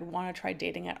even know if I'd want to try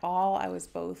dating at all. I was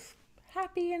both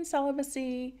happy in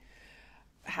celibacy,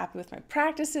 happy with my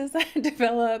practices that I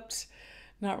developed,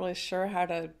 not really sure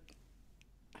I'm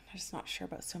just not sure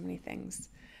about so many things.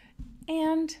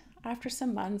 And after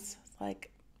some months, like,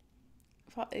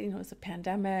 it was a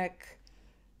pandemic.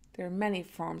 There are many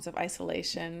forms of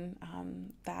isolation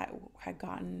that had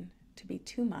gotten to be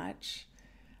too much,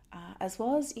 as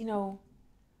well as,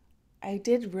 I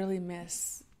did really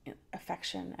miss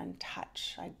affection and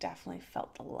touch. I definitely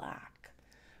felt the lack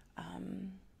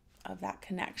of that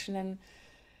connection. And,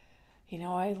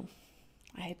 I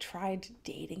had tried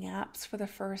dating apps for the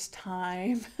first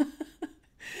time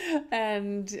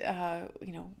and,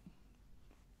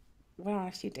 went on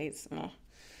a few dates.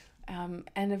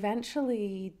 And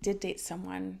eventually did date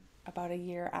someone about a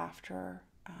year after.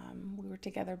 We were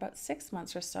together about 6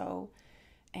 months or so.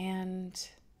 And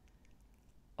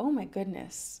oh my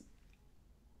goodness,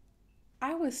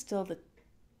 I was not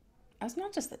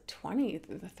just the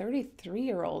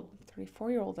 33-year-old,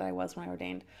 34-year-old that I was when I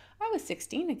ordained. I was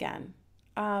 16 again.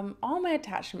 All my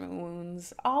attachment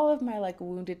wounds, all of my like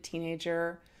wounded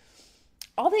teenager,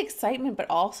 all the excitement, but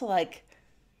also like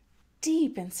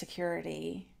deep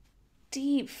insecurity,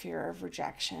 deep fear of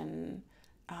rejection,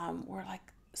 were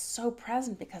like so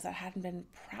present because it hadn't been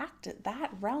practiced.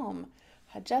 That realm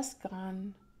had just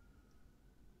gone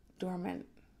dormant.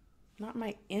 Not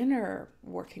my inner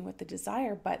working with the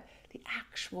desire, but the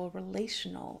actual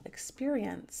relational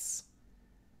experience.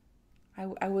 I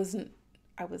was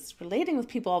relating with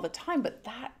people all the time, but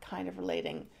that kind of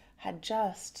relating had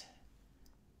just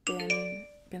been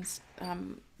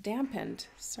dampened.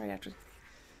 Sorry, I have to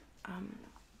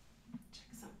check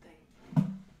something.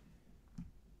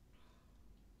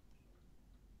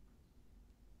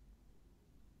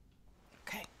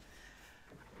 Okay.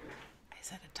 I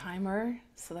set a timer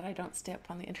so that I don't stay up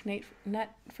on the internet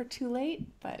for too late,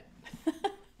 but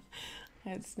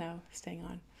it's now staying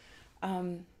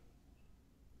on.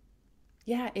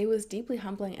 Yeah, it was deeply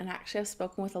humbling. And actually I've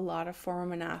spoken with a lot of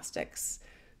former monastics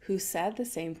who said the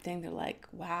same thing. They're like,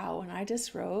 wow, when I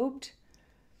disrobed,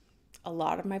 a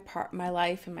lot of my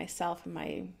life and myself and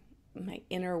my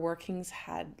inner workings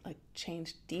had like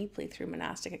changed deeply through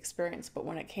monastic experience. But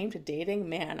when it came to dating,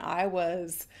 man, I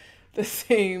was the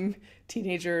same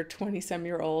teenager,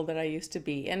 20-some-year-old that I used to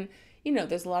be. And,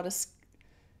 there's a lot of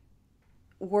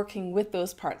working with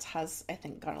those parts has, I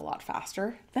think, gone a lot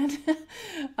faster than,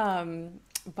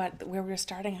 but where we were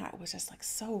starting at was just like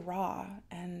so raw.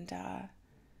 And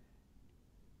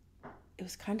it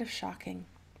was kind of shocking.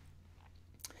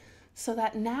 So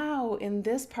that now in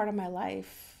this part of my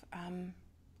life,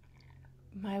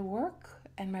 my work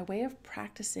and my way of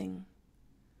practicing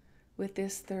with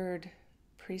this third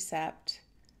precept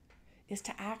is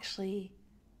to actually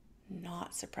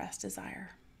not suppress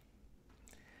desire.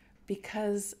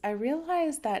 Because I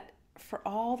realized that for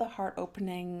all the heart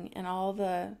opening and all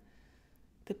the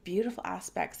beautiful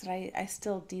aspects that I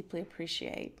still deeply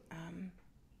appreciate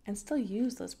and still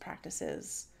use those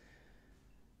practices,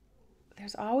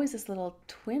 there's always this little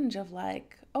twinge of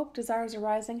like, oh, desires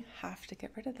arising, have to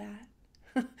get rid of that.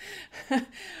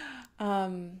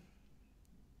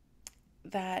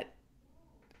 That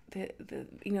the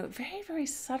very, very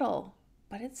subtle,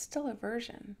 but it's still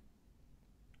aversion,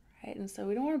 right? And so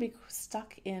we don't want to be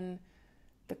stuck in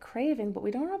the craving, but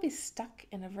we don't want to be stuck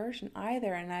in aversion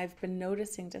either. And I've been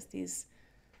noticing just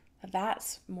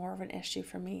that's more of an issue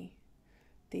for me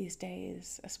these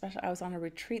days. Especially, I was on a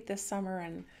retreat this summer,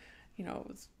 and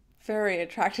was very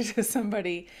attracted to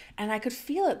somebody, and I could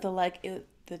feel it,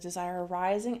 the desire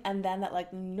arising, and then that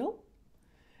like, nope.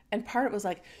 And part of it was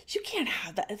like, you can't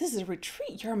have that. This is a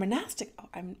retreat. You're a monastic. Oh,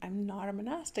 I'm not a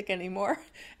monastic anymore.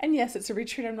 And yes, it's a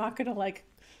retreat. I'm not going to like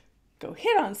go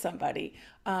hit on somebody.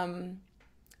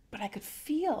 But I could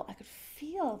feel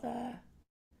that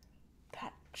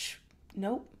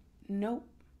nope.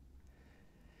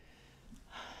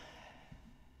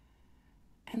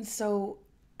 And so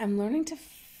I'm learning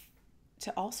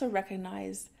to also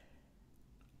recognize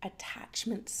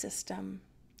attachment system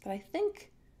that I think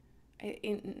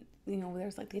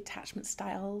there's like the attachment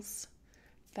styles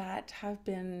that have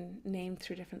been named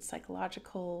through different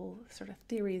psychological sort of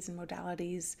theories and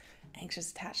modalities: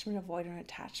 anxious attachment, avoidant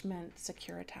attachment,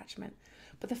 secure attachment.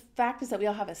 But the fact is that we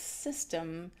all have a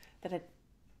system that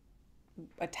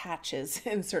attaches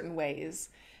in certain ways.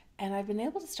 And I've been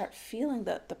able to start feeling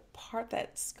the part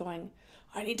that's going,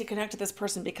 I need to connect to this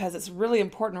person because it's really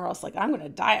important, or else like I'm going to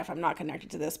die if I'm not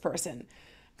connected to this person.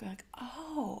 I'm like,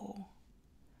 oh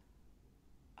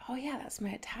yeah, that's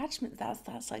my attachment.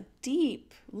 That's like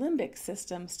deep limbic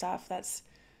system stuff that's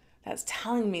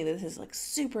telling me this is like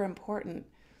super important.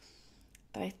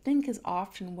 That I think is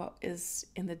often what is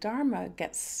in the Dharma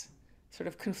gets sort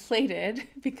of conflated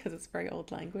because it's very old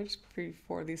language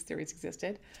before these theories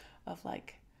existed, of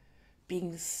like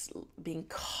being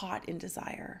caught in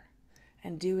desire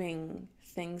and doing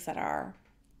things that are,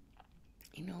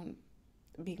 being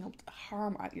able to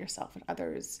harm yourself and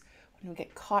others when you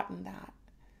get caught in that.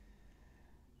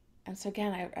 And so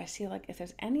again, I see like if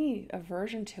there's any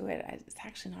aversion to it, it's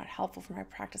actually not helpful for my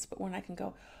practice. But when I can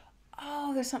go,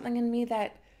 oh, there's something in me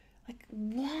that like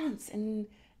wants and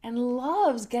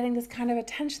loves getting this kind of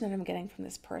attention that I'm getting from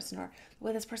this person, or the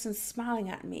way this person's smiling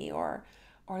at me, or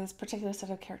this particular set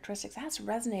of characteristics, that's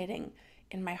resonating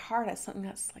in my heart as something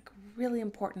that's like really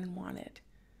important and wanted.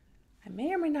 I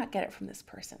may or may not get it from this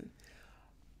person,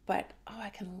 but I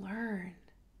can learn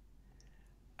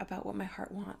about what my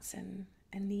heart wants and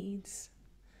needs.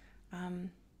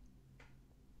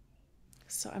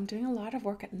 So I'm doing a lot of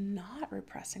work at not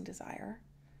repressing desire.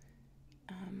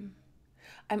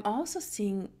 I'm also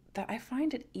seeing that I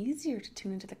find it easier to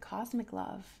tune into the cosmic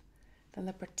love than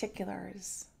the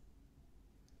particulars.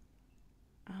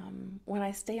 When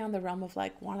I stay on the realm of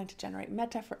like wanting to generate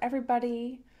metta for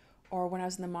everybody, or when I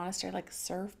was in the monastery, like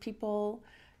serve people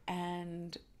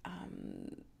and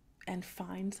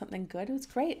find something good, it was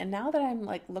great. And now that I'm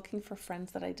like looking for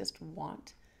friends that I just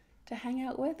want to hang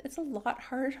out with, it's a lot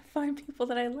harder to find people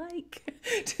that I like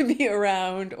to be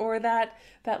around, or that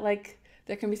like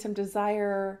there can be some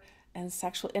desire and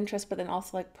sexual interest, but then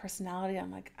also like personality.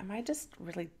 I'm like, am I just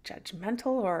really judgmental?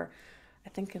 Or I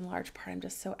think in large part I'm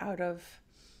just so out of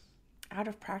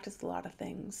practice with a lot of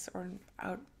things, or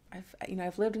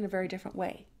I've lived in a very different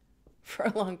way for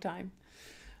a long time.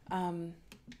 And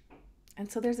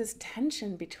so there's this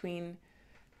tension between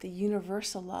the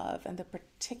universal love and the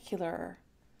particular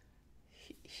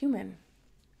human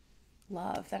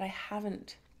love that I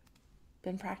haven't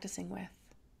been practicing with.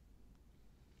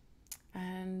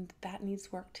 And that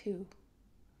needs work too.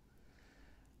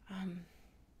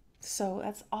 So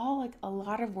that's all like a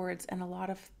lot of words and a lot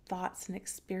of thoughts and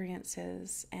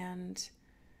experiences. And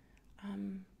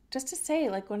just to say,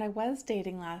 like when I was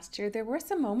dating last year, there were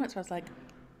some moments where I was like,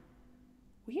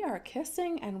 we are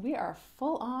kissing and we are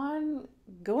full on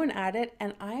going at it,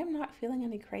 and I am not feeling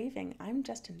any craving. I'm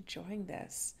just enjoying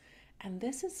this. And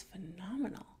this is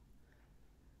phenomenal.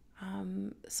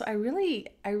 So I really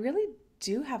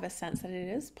do have a sense that it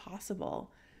is possible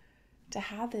to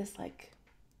have this like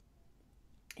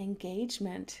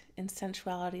engagement in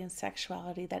sensuality and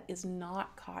sexuality that is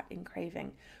not caught in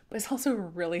craving, but it's also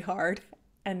really hard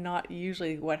and not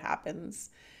usually what happens.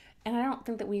 And I don't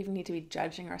think that we even need to be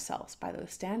judging ourselves by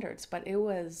those standards, but it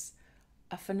was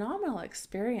a phenomenal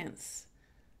experience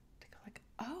to go like,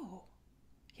 oh,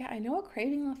 yeah, I know what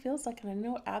craving feels like, and I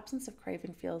know what absence of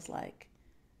craving feels like.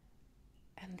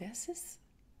 And this is,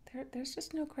 there's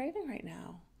just no craving right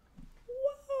now.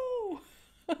 Whoa!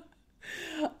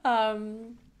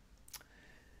 um,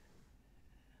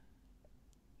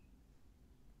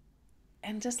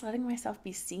 and just letting myself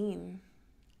be seen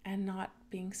and not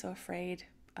being so afraid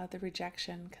of the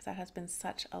rejection, because that has been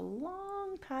such a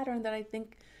long pattern that I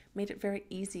think made it very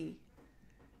easy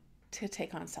to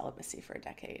take on celibacy for a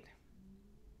decade.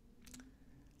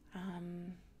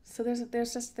 So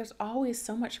there's always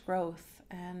so much growth,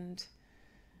 and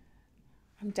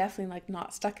I'm definitely like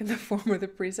not stuck in the form of the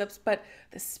precepts, but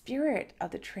the spirit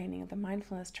of the training, of the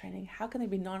mindfulness training, how can there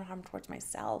be non-harm towards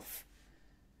myself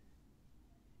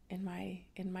in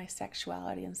my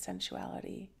sexuality and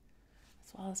sensuality,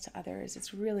 as well as to others?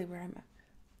 It's really where I'm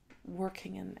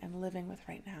working and living with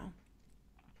right now.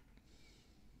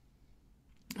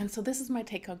 And so this is my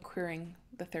take on queering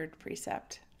the third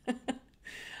precept.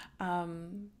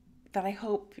 That I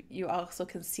hope you also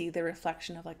can see the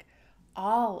reflection of like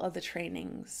all of the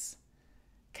trainings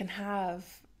can have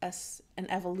an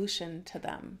evolution to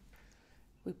them.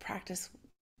 We practice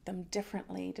them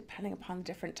differently depending upon the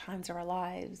different times of our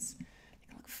lives. They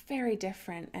can look very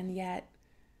different, and yet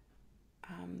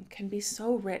can be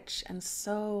so rich and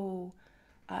so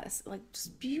like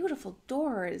just beautiful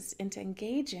doors into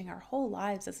engaging our whole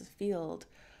lives as a field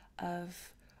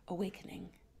of awakening.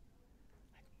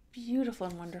 Beautiful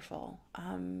and wonderful.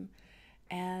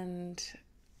 And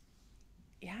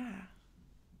yeah,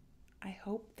 I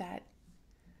hope that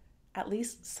at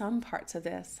least some parts of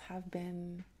this have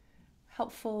been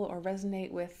helpful or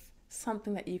resonate with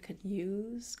something that you could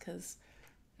use, because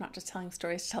not just telling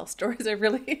stories to tell stories. I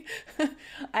really,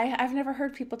 I've never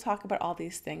heard people talk about all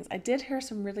these things. I did hear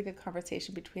some really good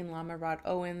conversation between Lama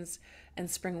Owens and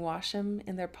Spring Washam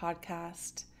in their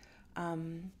podcast,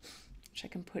 which I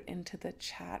can put into the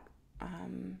chat.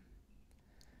 Can't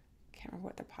remember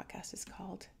what their podcast is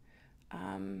called.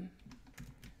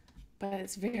 But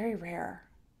it's very rare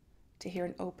to hear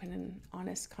an open and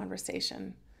honest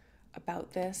conversation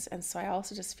about this. And so I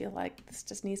also just feel like this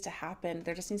just needs to happen.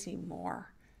 There just needs to be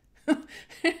more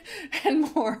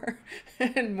and more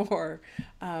and more,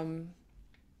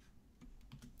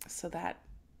 so that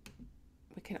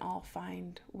we can all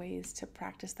find ways to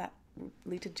practice that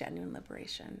lead to genuine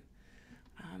liberation.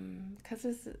 Because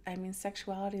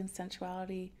sexuality and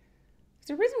sensuality,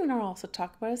 the reason we don't also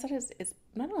talk about it is that it's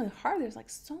not only hard, there's like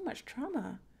so much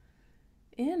trauma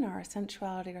in our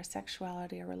sensuality, our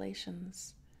sexuality, our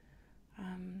relations.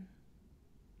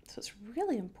 So it's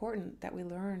really important that we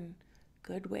learn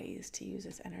good ways to use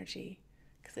this energy,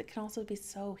 because it can also be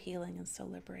so healing and so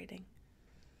liberating,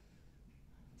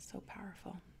 so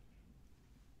powerful.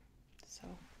 So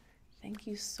thank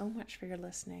you so much for your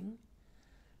listening.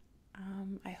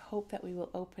 I hope that we will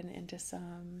open into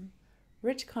some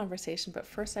rich conversation, but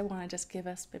first I want to just give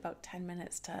us about 10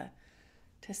 minutes to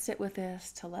sit with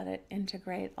this, to let it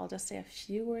integrate. I'll just say a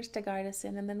few words to guide us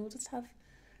in, and then we'll just have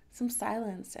some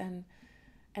silence. And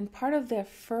part of the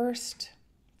first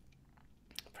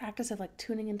practice of like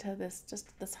tuning into this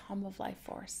hum of life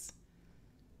force.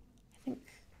 I think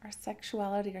our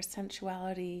sexuality, our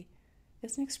sensuality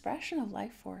is an expression of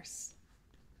life force.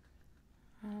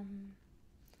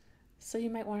 So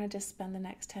you might want to just spend the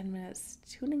next 10 minutes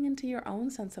tuning into your own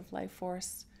sense of life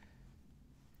force,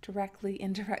 directly,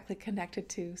 indirectly connected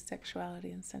to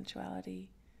sexuality and sensuality.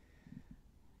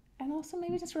 And also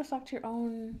maybe just reflect your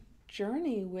own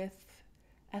journey with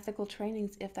ethical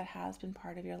trainings, if that has been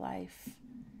part of your life.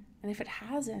 And if it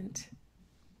hasn't,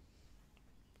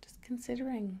 just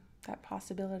considering that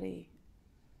possibility.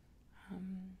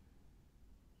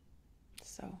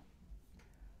 So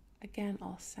again,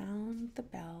 I'll sound the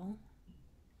bell.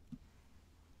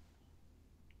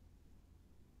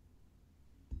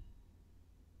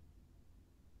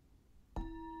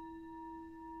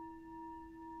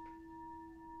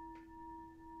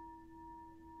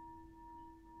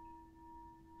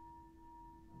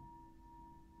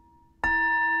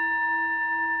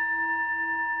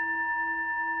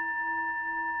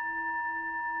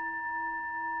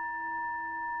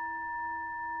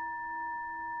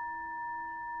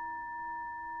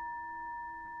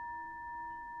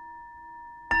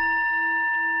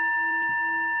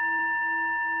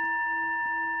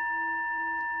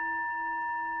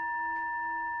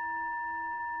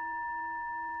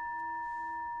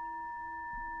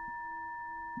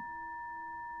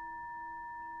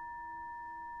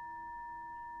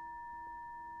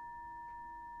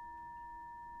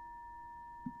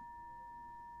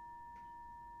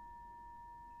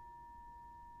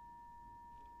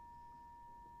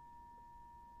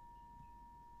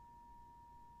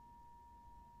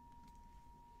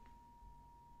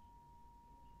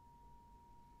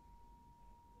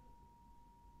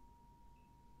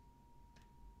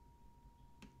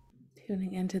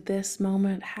 Tuning into this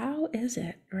moment. How is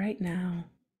it right now?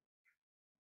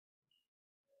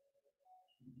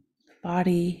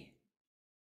 Body,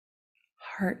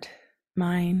 heart,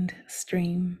 mind,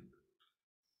 stream.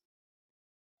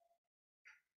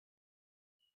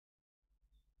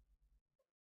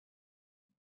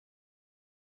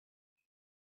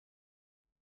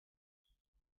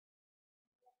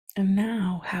 And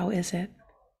now, how is it?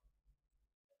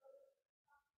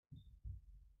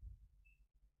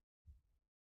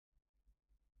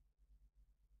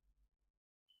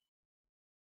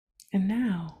 And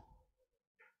now,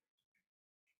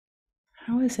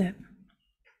 how is it?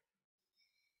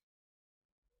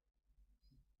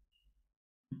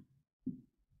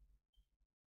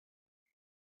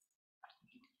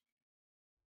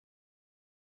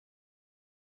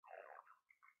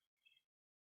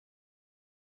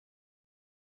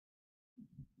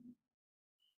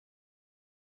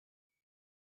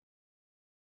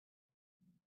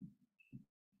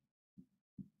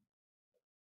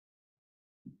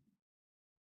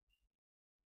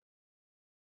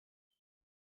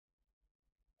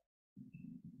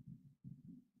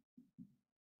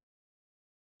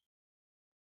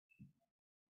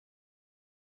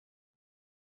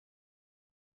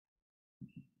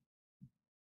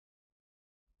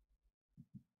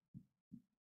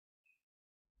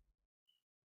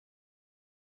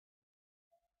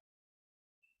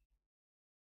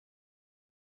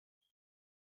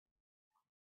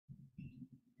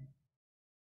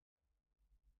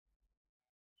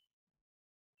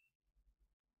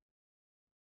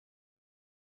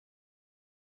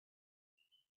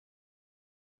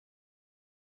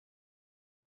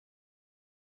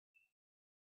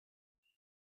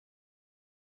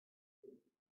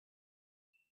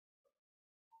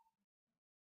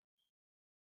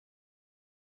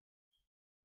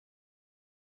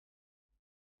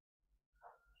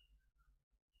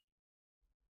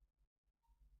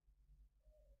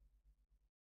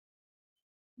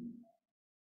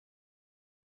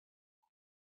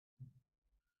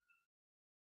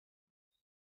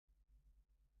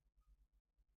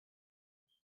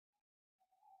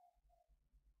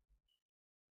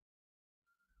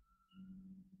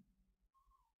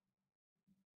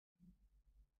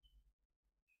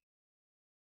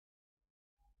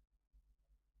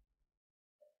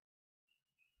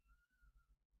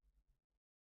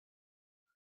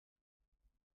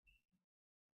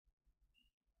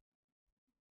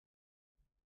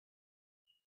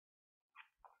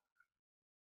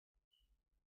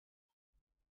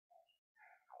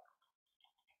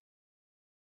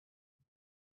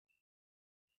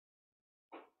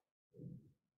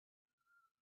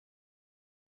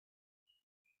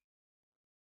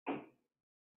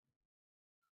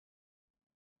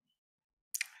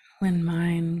 When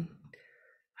mind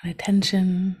and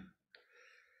attention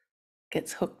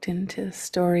gets hooked into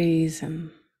stories and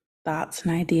thoughts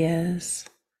and ideas,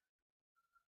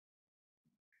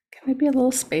 can there be a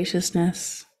little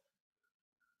spaciousness,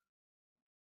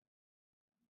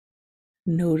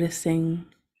 noticing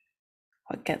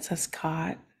what gets us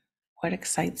caught, what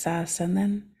excites us, and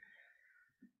then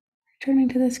returning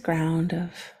to this ground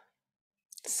of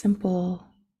simple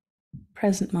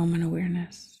present moment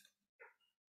awareness.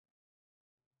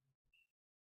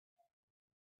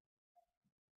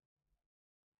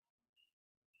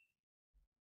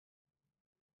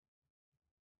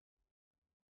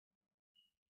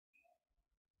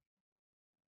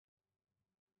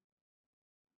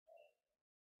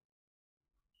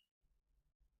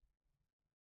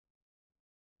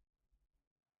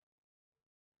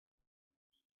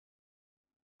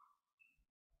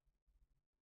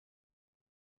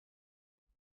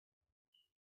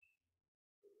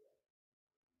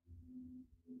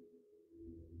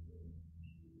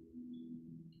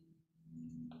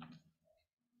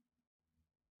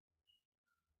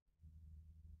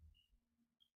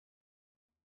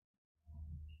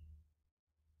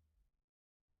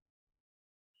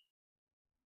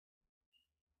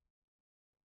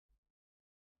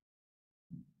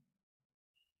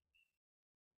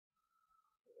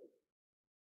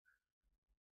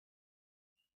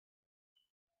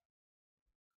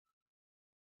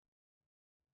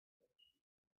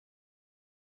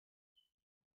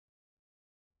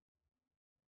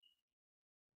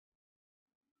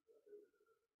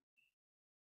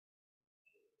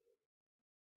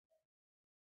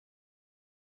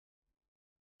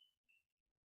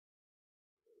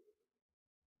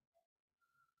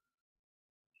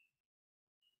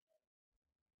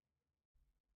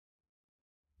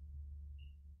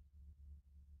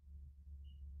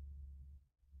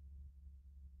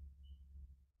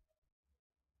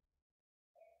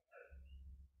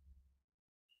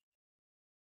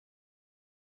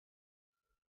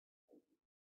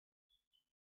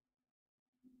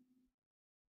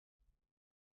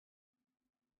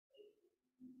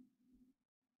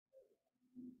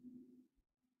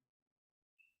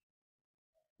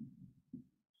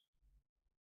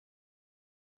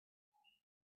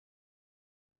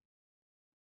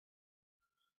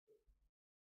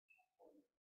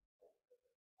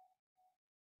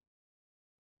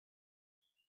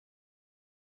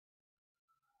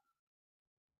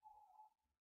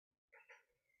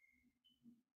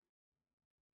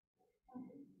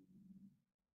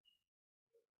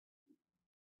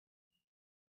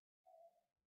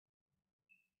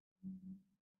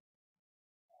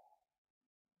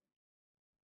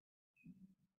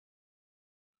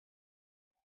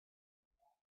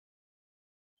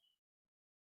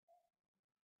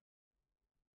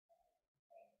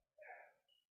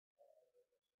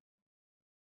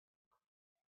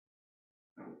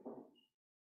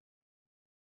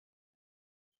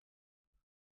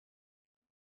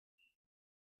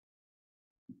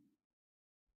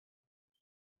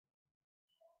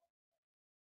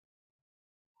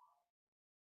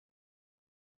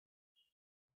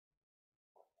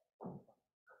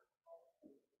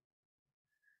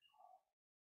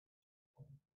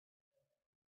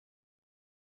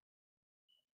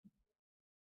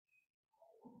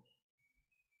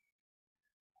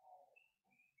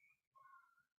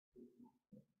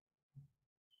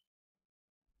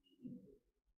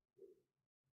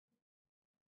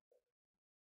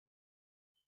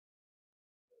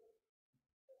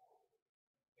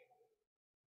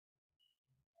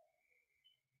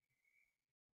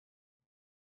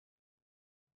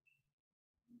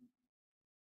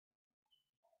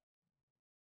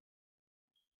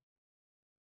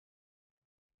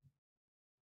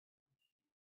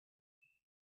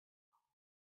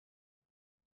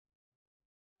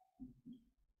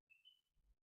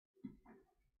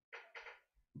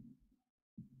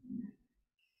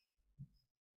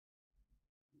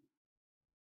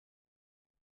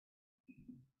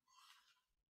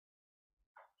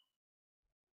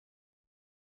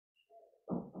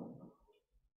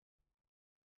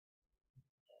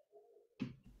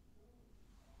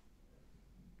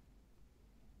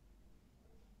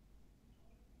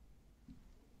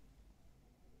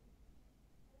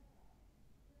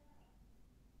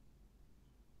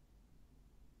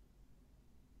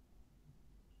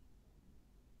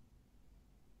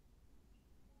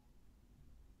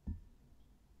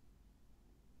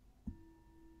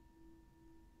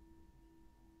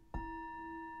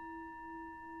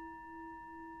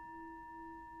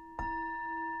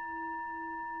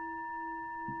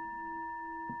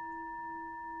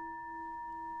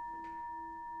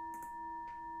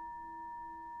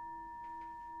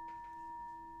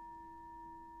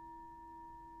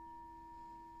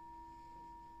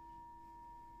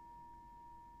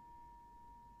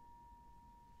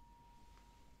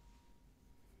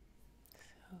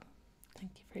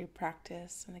 Thank you for your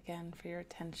practice and again for your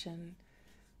attention.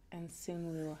 And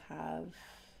soon we will have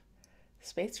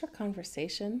space for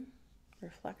conversation,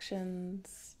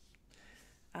 reflections.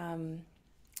 I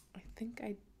think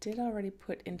I did already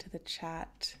put into the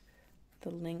chat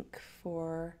the link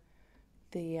for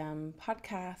the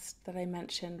podcast that I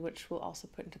mentioned, which we'll also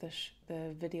put into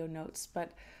the video notes.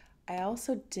 But I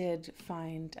also did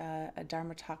find a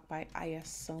Dharma talk by Ayya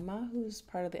Soma, who's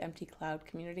part of the Empty Cloud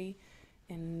community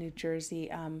in New Jersey,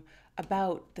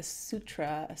 about the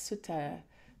sutta,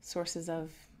 sources of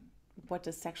what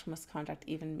does sexual misconduct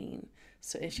even mean.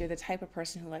 So if you're the type of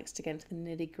person who likes to get into the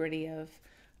nitty-gritty of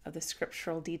the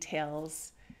scriptural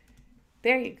details,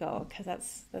 there you go, because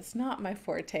that's not my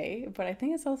forte, but I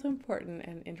think it's also important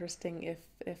and interesting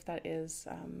if that is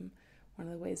one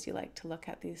of the ways you like to look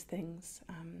at these things.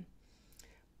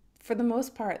 For the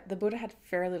most part, the Buddha had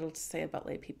very little to say about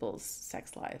lay people's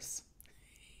sex lives.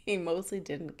 He mostly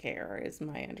didn't care, is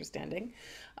my understanding.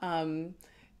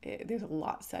 There's a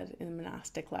lot said in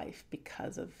monastic life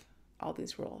because of all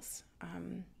these rules.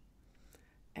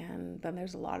 And then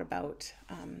there's a lot about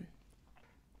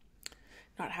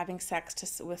not having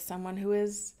sex with someone who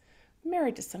is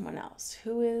married to someone else,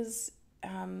 who is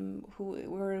who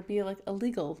would be like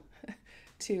illegal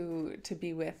to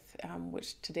be with,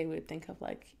 which today we would think of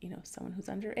like, someone who's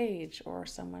underage or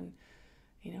someone,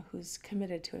 who's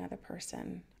committed to another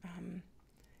person,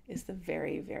 is the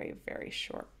very, very, very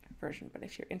short version. But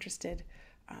if you're interested,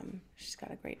 she's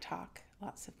got a great talk,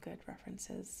 lots of good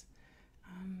references.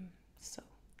 So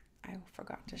I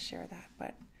forgot to share that,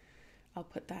 but I'll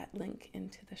put that link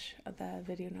into the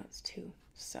video notes too.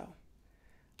 So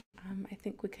I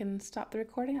think we can stop the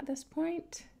recording at this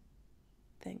point.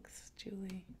 Thanks,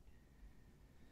 Julie.